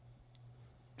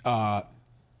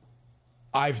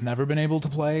I've never been able to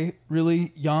play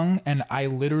really young, and I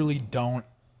literally don't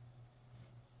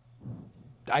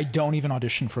even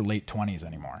audition for late 20s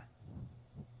anymore.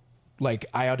 Like,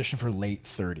 I audition for late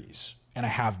 30s, and I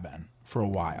have been for a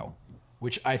while,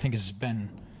 which I think has been...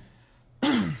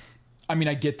 I mean,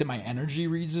 I get that my energy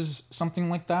reads as something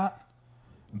like that,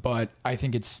 but I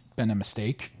think it's been a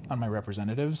mistake on my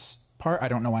representative's part. I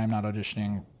don't know why I'm not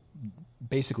auditioning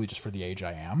basically just for the age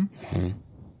I am.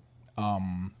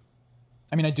 Mm-hmm.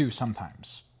 I mean, I do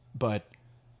sometimes, but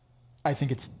I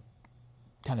think it's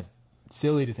kind of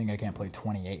silly to think I can't play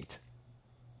 28.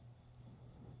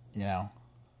 You know?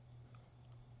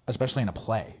 Especially in a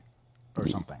play or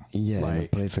something. Yeah, like, in a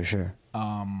play for sure.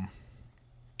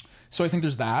 So I think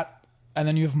there's that. And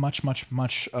then you have much, much,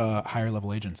 much higher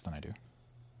level agents than I do.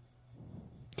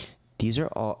 These are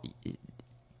all...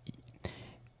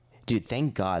 Dude,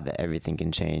 thank God that everything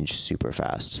can change super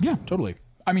fast. Yeah, totally.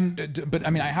 I mean, but I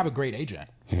mean, I have a great agent.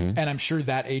 Mm-hmm. And I'm sure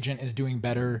that agent is doing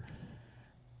better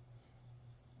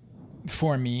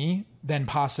for me than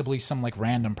possibly some like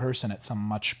random person at some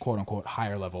much quote unquote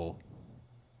higher level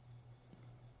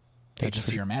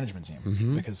agency or management team.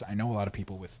 Mm-hmm. Because I know a lot of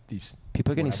people with these...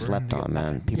 People are getting slept on,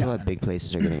 man. People at big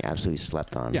places are getting absolutely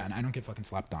slept on. Yeah, and I don't get fucking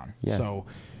slept on. Yeah. So,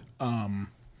 And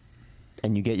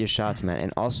you get your shots, man.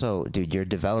 And also, dude, you're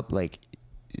developed like.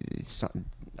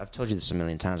 I've told you this a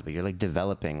million times, but you're like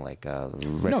developing like a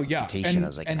reputation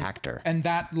as like an actor. And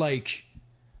that like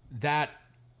that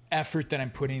effort that I'm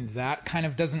putting, that kind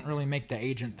of doesn't really make the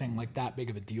agent thing like that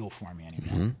big of a deal for me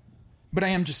anymore. Mm-hmm. But I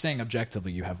am just saying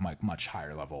objectively, you have like much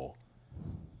higher level.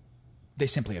 They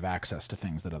simply have access to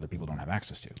things that other people don't have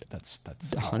access to. That's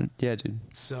yeah, dude.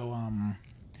 So,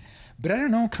 but I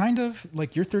don't know, kind of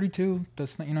like you're 32.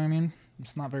 That's not, you know what I mean?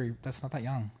 That's not that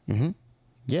young. Mm-hmm.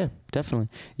 Yeah, definitely.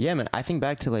 Yeah, man. I think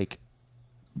back to like,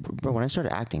 bro, when I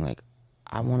started acting, like,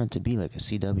 I wanted to be like a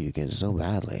CW kid so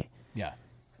badly. Yeah.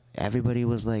 Everybody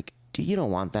was like, dude, you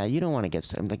don't want that. You don't want to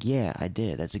get. I'm like, yeah, I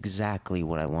did. That's exactly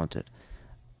what I wanted.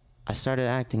 I started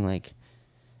acting like,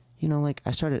 like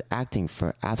I started acting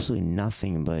for absolutely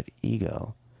nothing but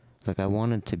ego. Like I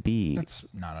wanted to be. That's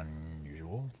not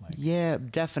unusual. Like, yeah,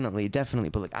 definitely.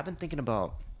 But like I've been thinking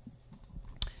about.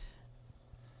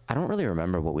 I don't really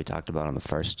remember what we talked about on the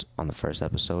first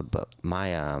episode, but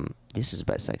my this is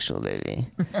bisexual, baby.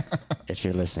 If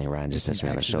you're listening, Ryan just touched me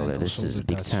on the shoulder. This is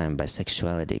big time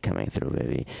bisexuality coming through,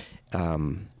 baby.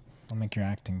 It'll make your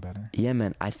acting better. Yeah,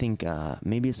 man. I think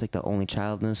maybe it's like the only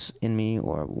childness in me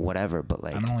or whatever, but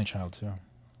like I'm an only child too.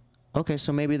 Okay,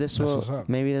 so maybe this will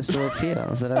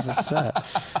appeal. So that's what's up.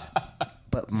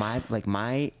 But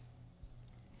I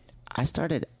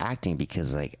started acting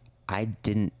because like I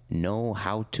didn't know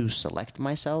how to select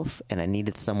myself, and I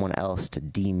needed someone else to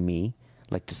deem me,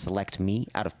 like to select me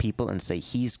out of people and say,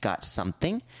 he's got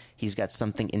something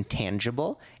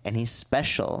intangible, and he's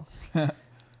special.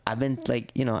 I've been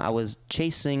like, I was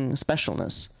chasing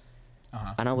specialness.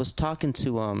 And I was talking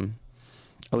to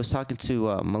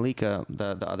Malika,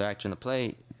 the other actor in the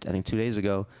play, I think 2 days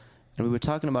ago, and we were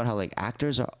talking about how like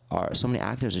actors are so many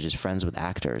actors are just friends with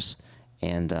actors.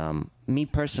 And me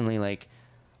personally, like,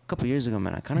 couple years ago,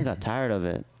 man, I kind of got tired of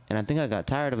it. And I think I got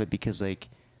tired of it because like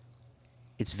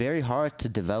it's very hard to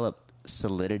develop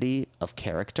solidity of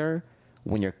character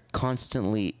when your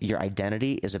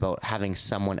identity is about having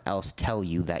someone else tell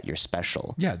you that you're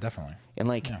special. Yeah, definitely. And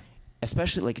like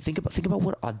especially like think about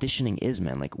what auditioning is,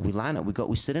 man. Like we line up,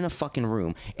 we sit in a fucking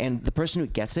room, and the person who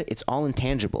gets it, it's all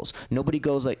intangibles. Nobody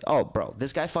goes like, "Oh, bro,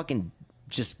 this guy fucking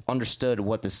just understood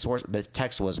what the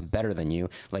text was better than you.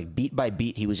 Like beat by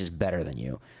beat, he was just better than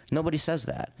you." Nobody says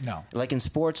that. No. Like in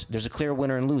sports, there's a clear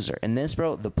winner and loser. In this,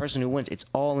 bro, the person who wins, it's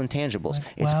all intangibles.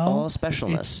 It's all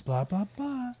specialness. It's blah blah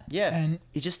blah. Yeah. And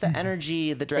it's just the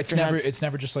energy the director has. It's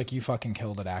never just like you fucking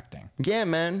killed at acting. Yeah,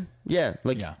 man. Yeah.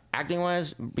 Like acting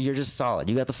wise, you're just solid.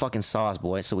 You got the fucking sauce,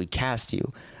 boy. So we cast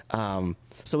you.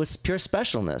 So it's pure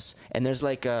specialness. And there's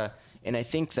like and I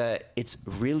think that it's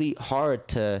really hard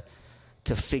to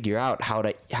figure out how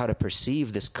to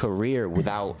perceive this career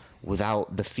without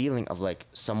the feeling of like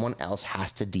someone else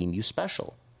has to deem you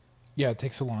special. Yeah, it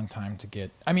takes a long time to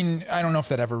get. I mean, I don't know if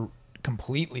that ever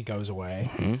completely goes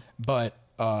away, but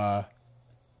I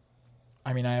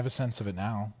mean, I have a sense of it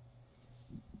now.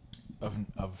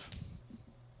 Of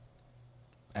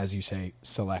as you say,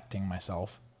 selecting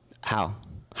myself. How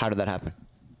did that happen?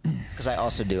 Because I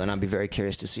also do, and I'd be very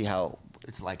curious to see how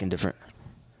it's like in different.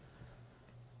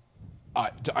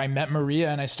 I met Maria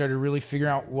and I started really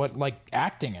figuring out what like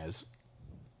acting is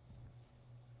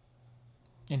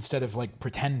instead of like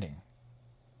pretending.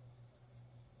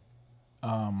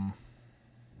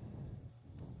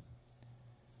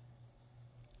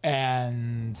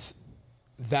 And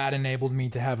that enabled me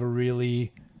to have a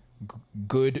really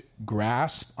good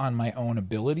grasp on my own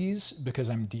abilities because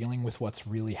I'm dealing with what's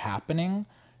really happening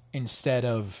instead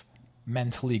of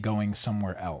mentally going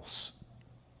somewhere else.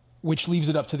 Which leaves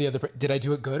it up to the other. Did I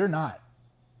do it good or not?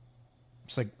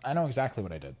 It's like, I know exactly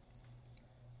what I did.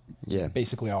 Yeah.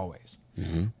 Basically always.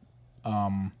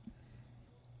 Or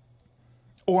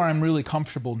I'm really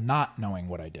comfortable not knowing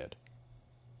what I did.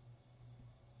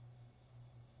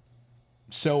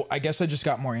 So I guess I just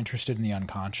got more interested in the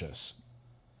unconscious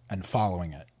and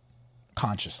following it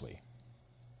consciously.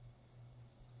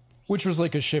 Which was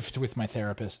like a shift with my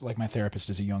therapist. Like my therapist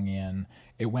is a Jungian.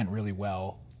 It went really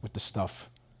well with the stuff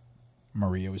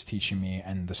Maria was teaching me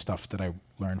and the stuff that I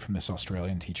learned from this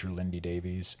Australian teacher, Lindy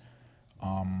Davies.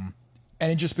 And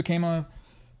it just became a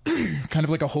kind of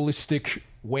like a holistic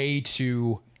way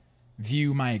to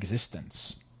view my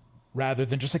existence rather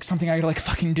than just like something I gotta like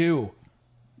fucking do.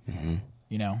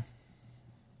 You know?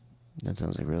 That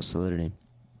sounds like real solidity.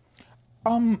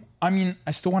 I mean,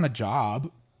 I still want a job.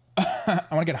 I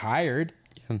want to get hired.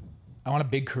 Yeah. I want a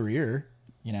big career,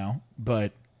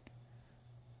 but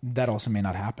that also may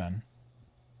not happen.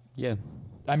 Yeah.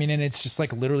 I mean, and it's just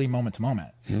like literally moment to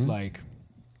moment. Like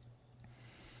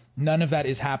none of that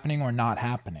is happening or not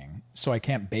happening. So I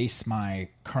can't base my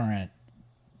current.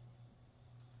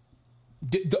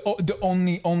 The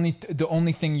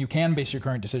only thing you can base your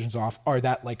current decisions off are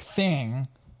that like thing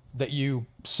that you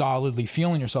solidly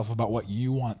feel in yourself about what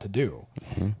you want to do,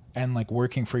 and like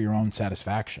working for your own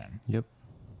satisfaction. Yep.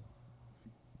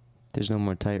 There's no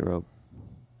more tightrope.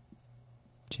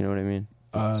 Do you know what I mean?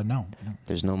 No.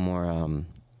 There's no more.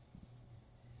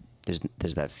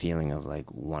 There's that feeling of like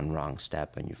one wrong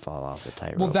step and you fall off the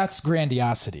tightrope. Well, that's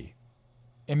grandiosity.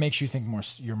 It makes you think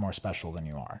you're more special than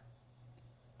you are.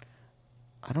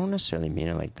 I don't necessarily mean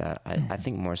it like that. I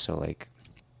think more so like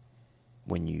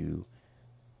when you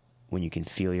can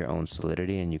feel your own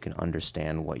solidity and you can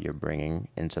understand what you're bringing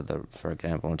for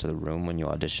example, into the room when you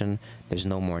audition, there's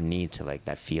no more need to like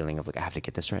that feeling of like, I have to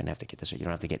get this right and I have to get this right. You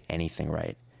don't have to get anything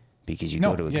right because you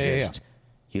go to exist.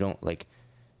 You don't like,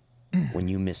 when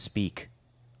you misspeak,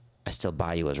 I still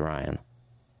buy you as Ryan.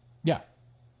 Yeah.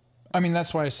 I mean,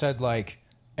 that's why I said like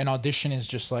an audition is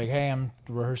just like, hey, I'm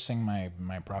rehearsing my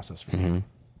process for you.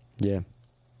 Yeah.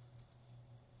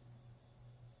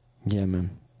 Yeah, man.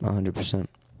 100%.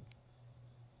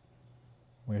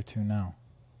 Where to now?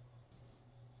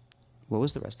 What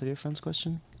was the rest of your friend's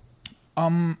question?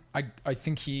 I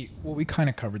think we kind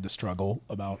of covered the struggle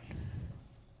about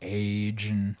age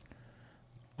and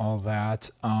all that.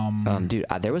 Dude,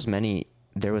 there was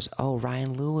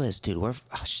Ryan Lewis, dude.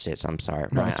 Shit, I'm sorry.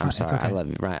 No, Ryan, it's fine. I'm sorry. It's okay. I love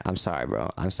you, Ryan. I'm sorry, bro.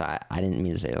 I'm sorry. I didn't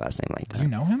mean to say your last name like that. Do you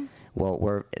know him? Well,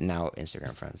 we're now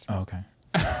Instagram friends. Oh, okay.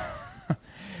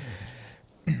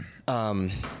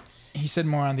 He said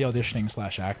more on the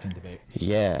auditioning / acting debate.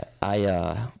 Yeah,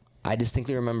 I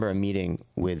distinctly remember a meeting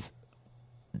with.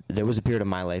 There was a period of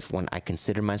my life when I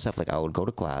considered myself like I would go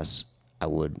to class, I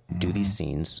would do these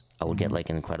scenes, I would get like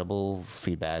incredible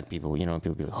feedback. People would be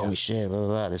like, "Holy shit, blah blah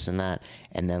blah," this and that,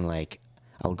 and then like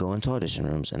I would go into audition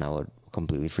rooms and I would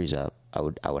completely freeze up. I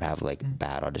would have like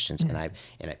bad auditions, and I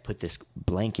put this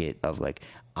blanket of like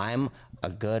I'm a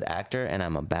good actor and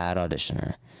I'm a bad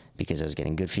auditioner. Because I was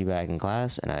getting good feedback in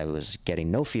class and I was getting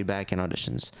no feedback in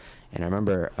auditions. And I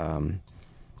remember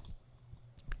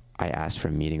I asked for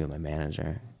a meeting with my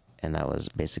manager, and that was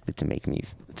basically to make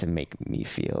me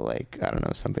feel like, I don't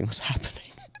know, something was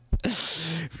happening. We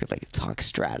could like talk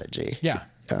strategy. Yeah.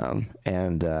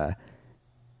 And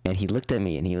he looked at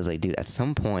me and he was like, dude, at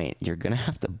some point you're gonna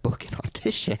have to book an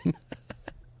audition.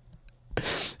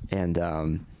 And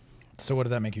so what did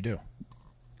that make you do?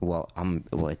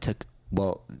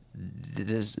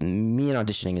 Me and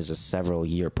auditioning is a several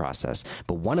year process,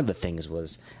 but one of the things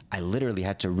was I literally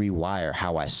had to rewire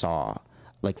how I saw,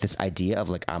 like, this idea of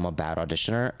like I'm a bad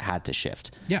auditioner had to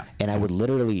shift. Yeah. And I would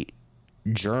literally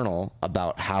journal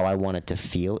about how I wanted to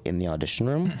feel in the audition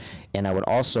room, and I would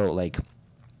also like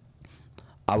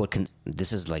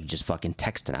this is like just fucking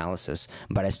text analysis,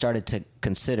 but I started to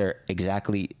consider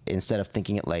exactly, instead of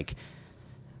thinking it like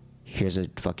here's a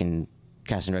fucking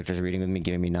casting director's reading with me,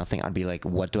 giving me nothing, I'd be like,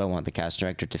 what do I want the casting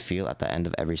director to feel at the end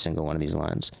of every single one of these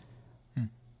lines?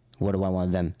 What do I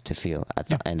want them to feel at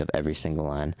the end of every single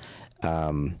line?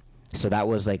 So that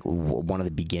was like one of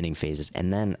the beginning phases.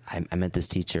 And then I met this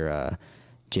teacher,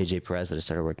 JJ Perez, that I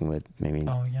started working with maybe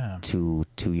 2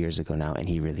 years ago now, and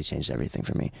he really changed everything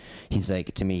for me. He's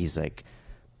like, to me, he's like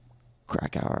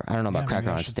Krakow. I don't know about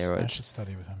Krakow on steroids. I should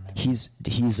study with him. Maybe. He's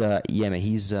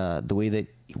the way that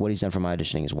what he's done for my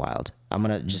auditioning is wild. I'm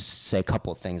gonna just say a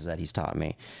couple of things that he's taught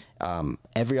me.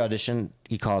 Every audition,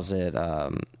 he calls it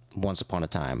once upon a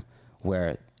time,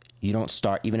 where you don't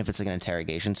start, even if it's like an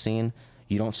interrogation scene,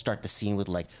 you don't start the scene with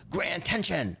like grand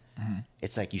tension.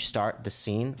 It's like you start the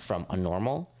scene from a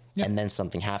normal, and then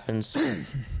something happens,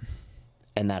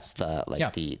 and that's the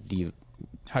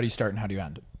how do you start and how do you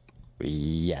end?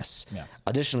 Yes. Yeah.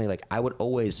 Additionally, like I would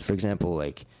always, for example,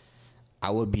 like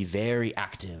I would be very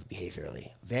active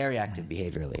behaviorally,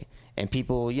 and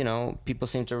people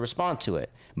seem to respond to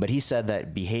it. But he said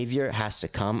that behavior has to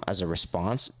come as a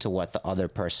response to what the other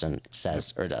person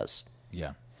says or does.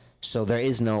 Yeah. So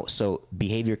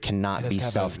behavior cannot be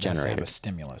self-generated. It has to have a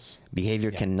stimulus.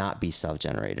 Behavior cannot be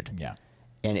self-generated. Yeah.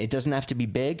 And it doesn't have to be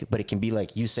big, but it can be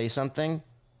like you say something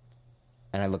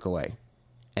and I look away,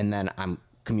 and then I'm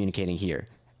communicating here,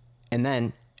 and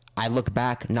then I look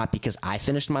back, not because I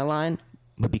finished my line,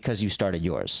 but because you started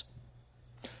yours.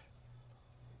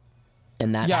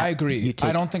 And that I agree.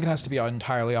 I don't think it has to be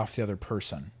entirely off the other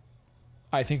person.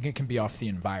 I think it can be off the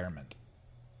environment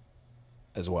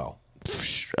as well.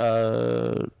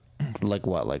 Like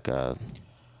what? Like well,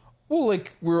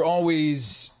 like we're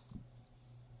always.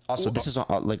 Also, this is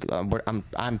like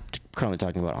I'm currently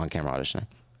talking about on-camera auditioning.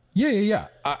 Yeah.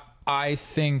 I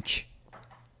think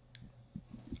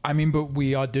I mean, but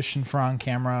we auditioned for on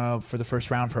camera for the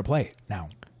first round for a play now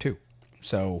too.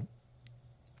 So,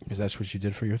 is that what you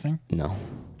did for your thing? No.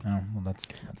 Oh, well,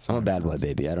 that's I'm a bad boy,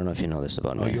 baby. I don't know if you know this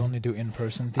about me. Oh, you only do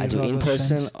in-person I theater do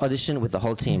in-person auditions? audition with the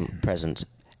whole team present.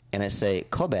 And I say,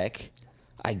 callback.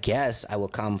 I guess I will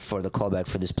come for the callback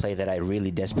for this play that I really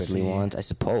desperately want, I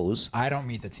suppose. I don't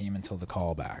meet the team until the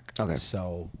callback. Okay.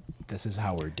 So this is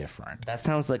how we're different. That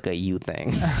sounds like a you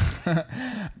thing.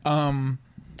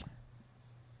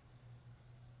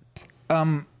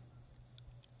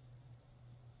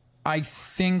 I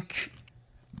think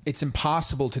it's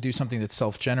impossible to do something that's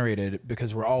self-generated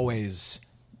because we're always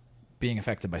being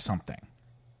affected by something.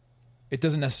 It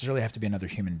doesn't necessarily have to be another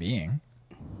human being.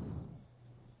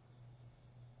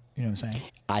 You know what I'm saying?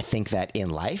 I think that in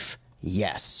life,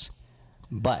 yes.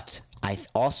 But I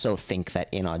also think that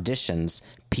in auditions,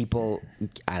 people,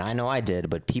 and I know I did,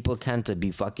 but people tend to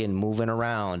be fucking moving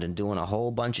around and doing a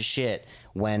whole bunch of shit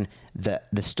when the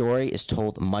story is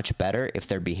told much better if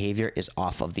their behavior is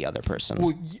off of the other person.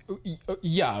 Well,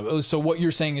 yeah. So what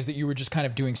you're saying is that you were just kind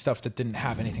of doing stuff that didn't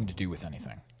have anything to do with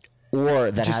anything.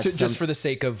 Or that just for the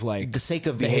sake of like the sake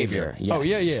of behavior. Yes. Oh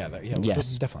yeah.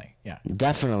 Yes, definitely. Yeah,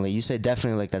 definitely. You say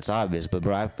definitely like that's obvious, but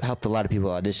bro, I've helped a lot of people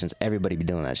auditions. Everybody be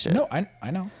doing that shit. No, I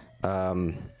know.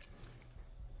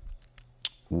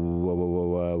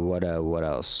 What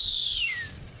else?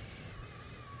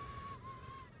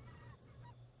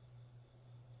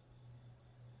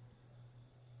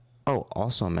 Oh,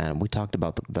 also, man, we talked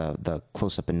about the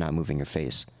close up and not moving your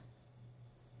face.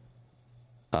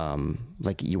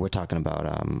 Like you were talking about,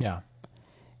 Yeah.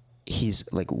 He's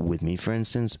like with me, for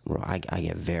instance, I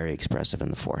get very expressive in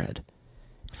the forehead.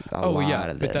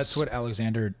 But that's what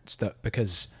Alexander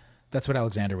because that's what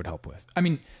Alexander would help with. I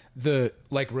mean,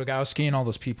 like Rogowski and all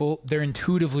those people, they're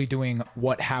intuitively doing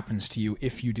what happens to you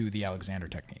if you do the Alexander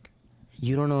technique.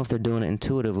 You don't know if they're doing it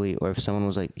intuitively or if someone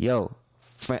was like, "Yo,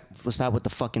 let's stop with the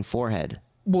fucking forehead."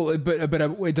 Well, but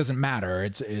it doesn't matter.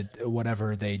 It's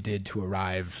whatever they did to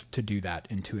arrive to do that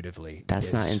intuitively.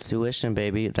 That's not intuition,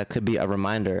 baby. That could be a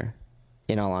reminder.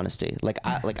 In all honesty,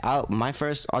 my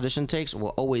first audition takes will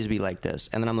always be like this,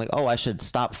 and then I'm like, oh, I should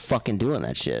stop fucking doing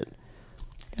that shit,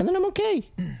 and then I'm okay.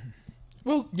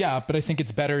 Well, yeah, but I think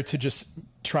it's better to just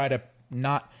try to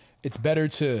not. It's better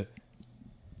to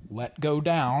let go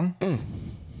down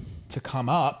to come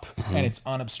up, and it's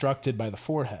unobstructed by the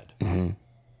forehead.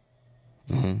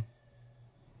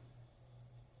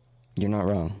 You're not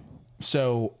wrong.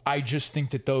 So I just think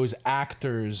that those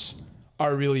actors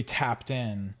are really tapped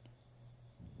in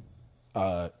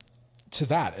to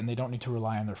that, and they don't need to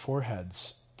rely on their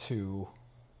foreheads to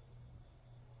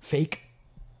fake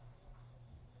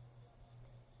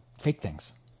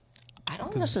things. I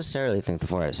don't necessarily think the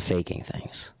forehead is faking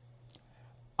things.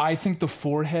 I think the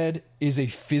forehead is a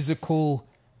physical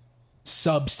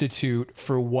substitute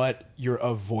for what you're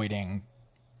avoiding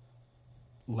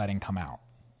letting come out.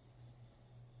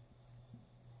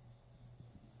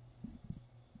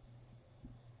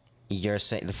 You're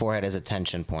saying the forehead is a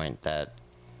tension point that.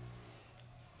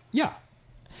 Yeah.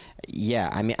 Yeah,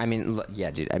 I mean, look,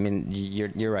 yeah, dude. I mean,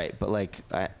 you're right, but like,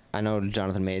 I know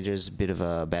Jonathan Majors, a bit of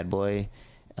a bad boy.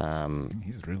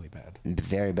 He's really bad.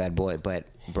 Very bad boy, but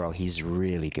bro, he's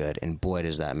really good, and boy,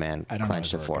 does that man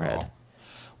clench the forehead.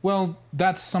 Well,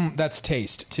 that's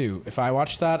taste too. If I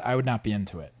watched that, I would not be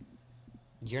into it.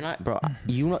 You're not, bro.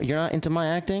 You're not into my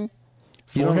acting.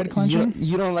 Forehead clenching.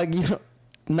 You don't like you.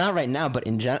 Not right now, but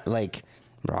in general, like,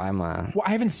 bro, I'm a. Well,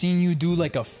 I haven't seen you do I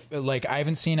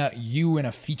haven't seen you in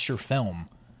a feature film.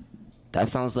 That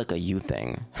sounds like a you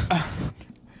thing.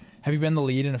 Have you been the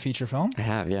lead in a feature film? I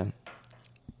have, yeah.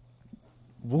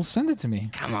 Well, send it to me.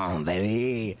 Come on,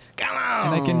 baby. Come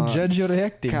on. And I can judge your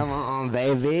acting. Come on,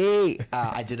 baby.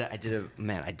 I did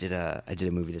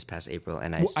a movie this past April,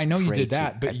 and I know you did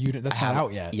that, but that's not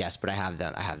out yet. Yes, but I have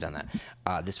done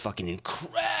that. This fucking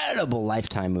incredible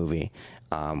Lifetime movie,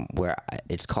 where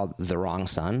it's called The Wrong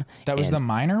Son. That was the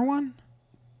minor one?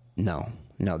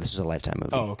 No, this is a Lifetime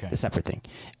movie. Oh, okay. A separate thing.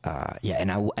 Yeah,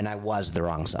 and I was the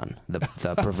wrong son, the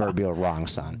proverbial wrong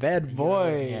son. Bad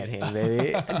boy. Get him,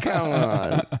 baby. Come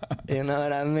on. You know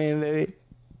what I mean, baby?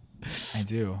 I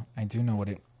do know what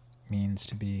it means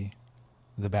to be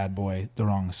the bad boy, the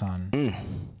wrong son.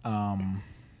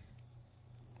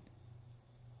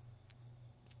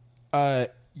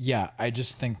 Yeah, I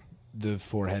just think the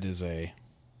forehead is a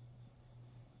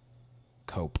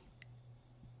cope.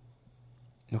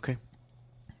 Okay.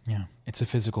 Yeah, it's a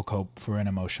physical cope for an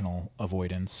emotional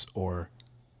avoidance, or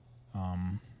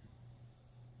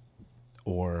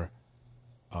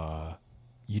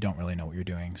you don't really know what you're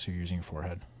doing, so you're using your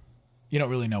forehead. You don't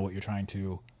really know what you're trying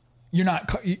to you're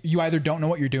not, you either don't know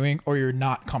what you're doing or you're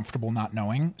not comfortable not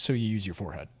knowing. So you use your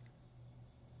forehead.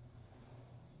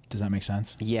 Does that make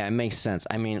sense? Yeah, it makes sense.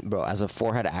 I mean, bro, as a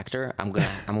forehead actor, I'm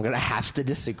gonna have to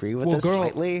disagree with this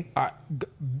slightly.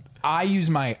 I use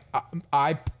my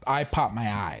I pop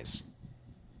my eyes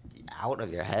Out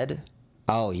of your head?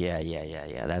 Oh yeah.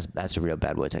 That's a real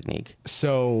bad boy technique.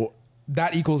 So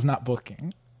that equals not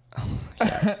booking.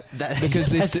 Yeah, because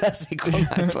that's equal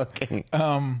not booking.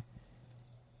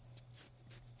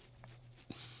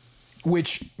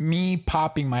 Which me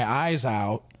popping my eyes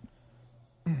out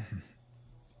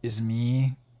is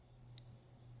me.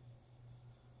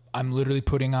 I'm literally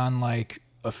putting on like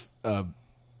a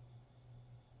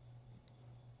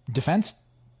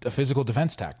physical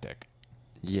defense tactic.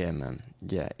 Yeah, man.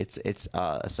 Yeah, it's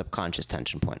a subconscious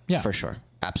tension point. Yeah, for sure.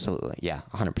 Absolutely. Yeah,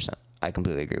 100%. I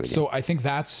completely agree with you. So I think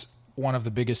that's one of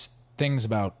the biggest things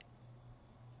about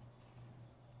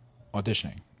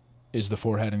auditioning is the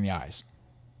forehead and the eyes.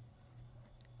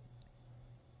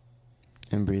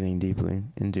 And breathing deeply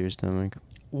into your stomach.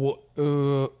 Well,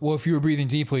 if you were breathing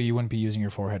deeply, you wouldn't be using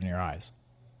your forehead and your eyes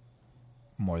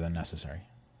more than necessary.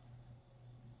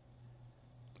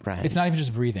 Right. It's not even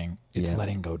just breathing. It's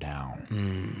letting go down.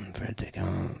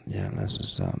 Yeah, that's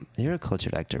what's up. You're a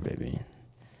cultured actor, baby.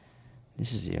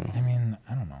 This is you. I mean,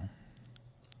 I don't know.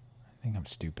 I think I'm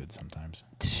stupid sometimes.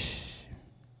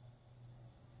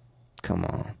 Come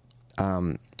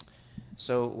on.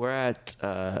 So we're at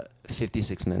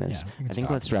 56 minutes. Yeah, I think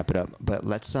let's wrap it up. But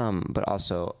let's but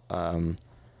also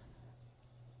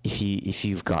if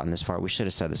you've gotten this far, we should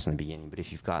have said this in the beginning, but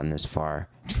if you've gotten this far,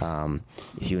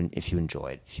 if you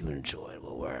enjoyed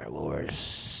what we're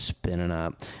spinning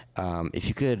up, if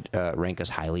you could rank us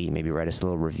highly, maybe write us a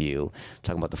little review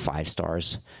talking about the 5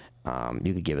 stars.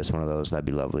 You could give us one of those. That'd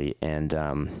be lovely. And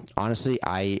honestly,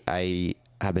 I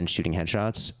have been shooting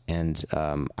headshots, and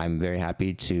I'm very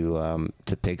happy to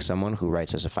pick someone who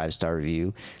writes us a 5-star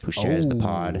review, who shares the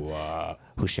pod,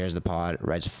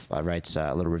 writes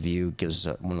a little review, gives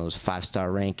us one of those 5-star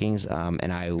rankings,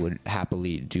 and I would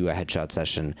happily do a headshot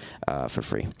session for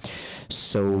free.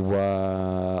 So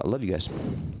love you guys.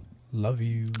 Love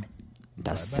you.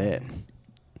 That's Bye-bye. it.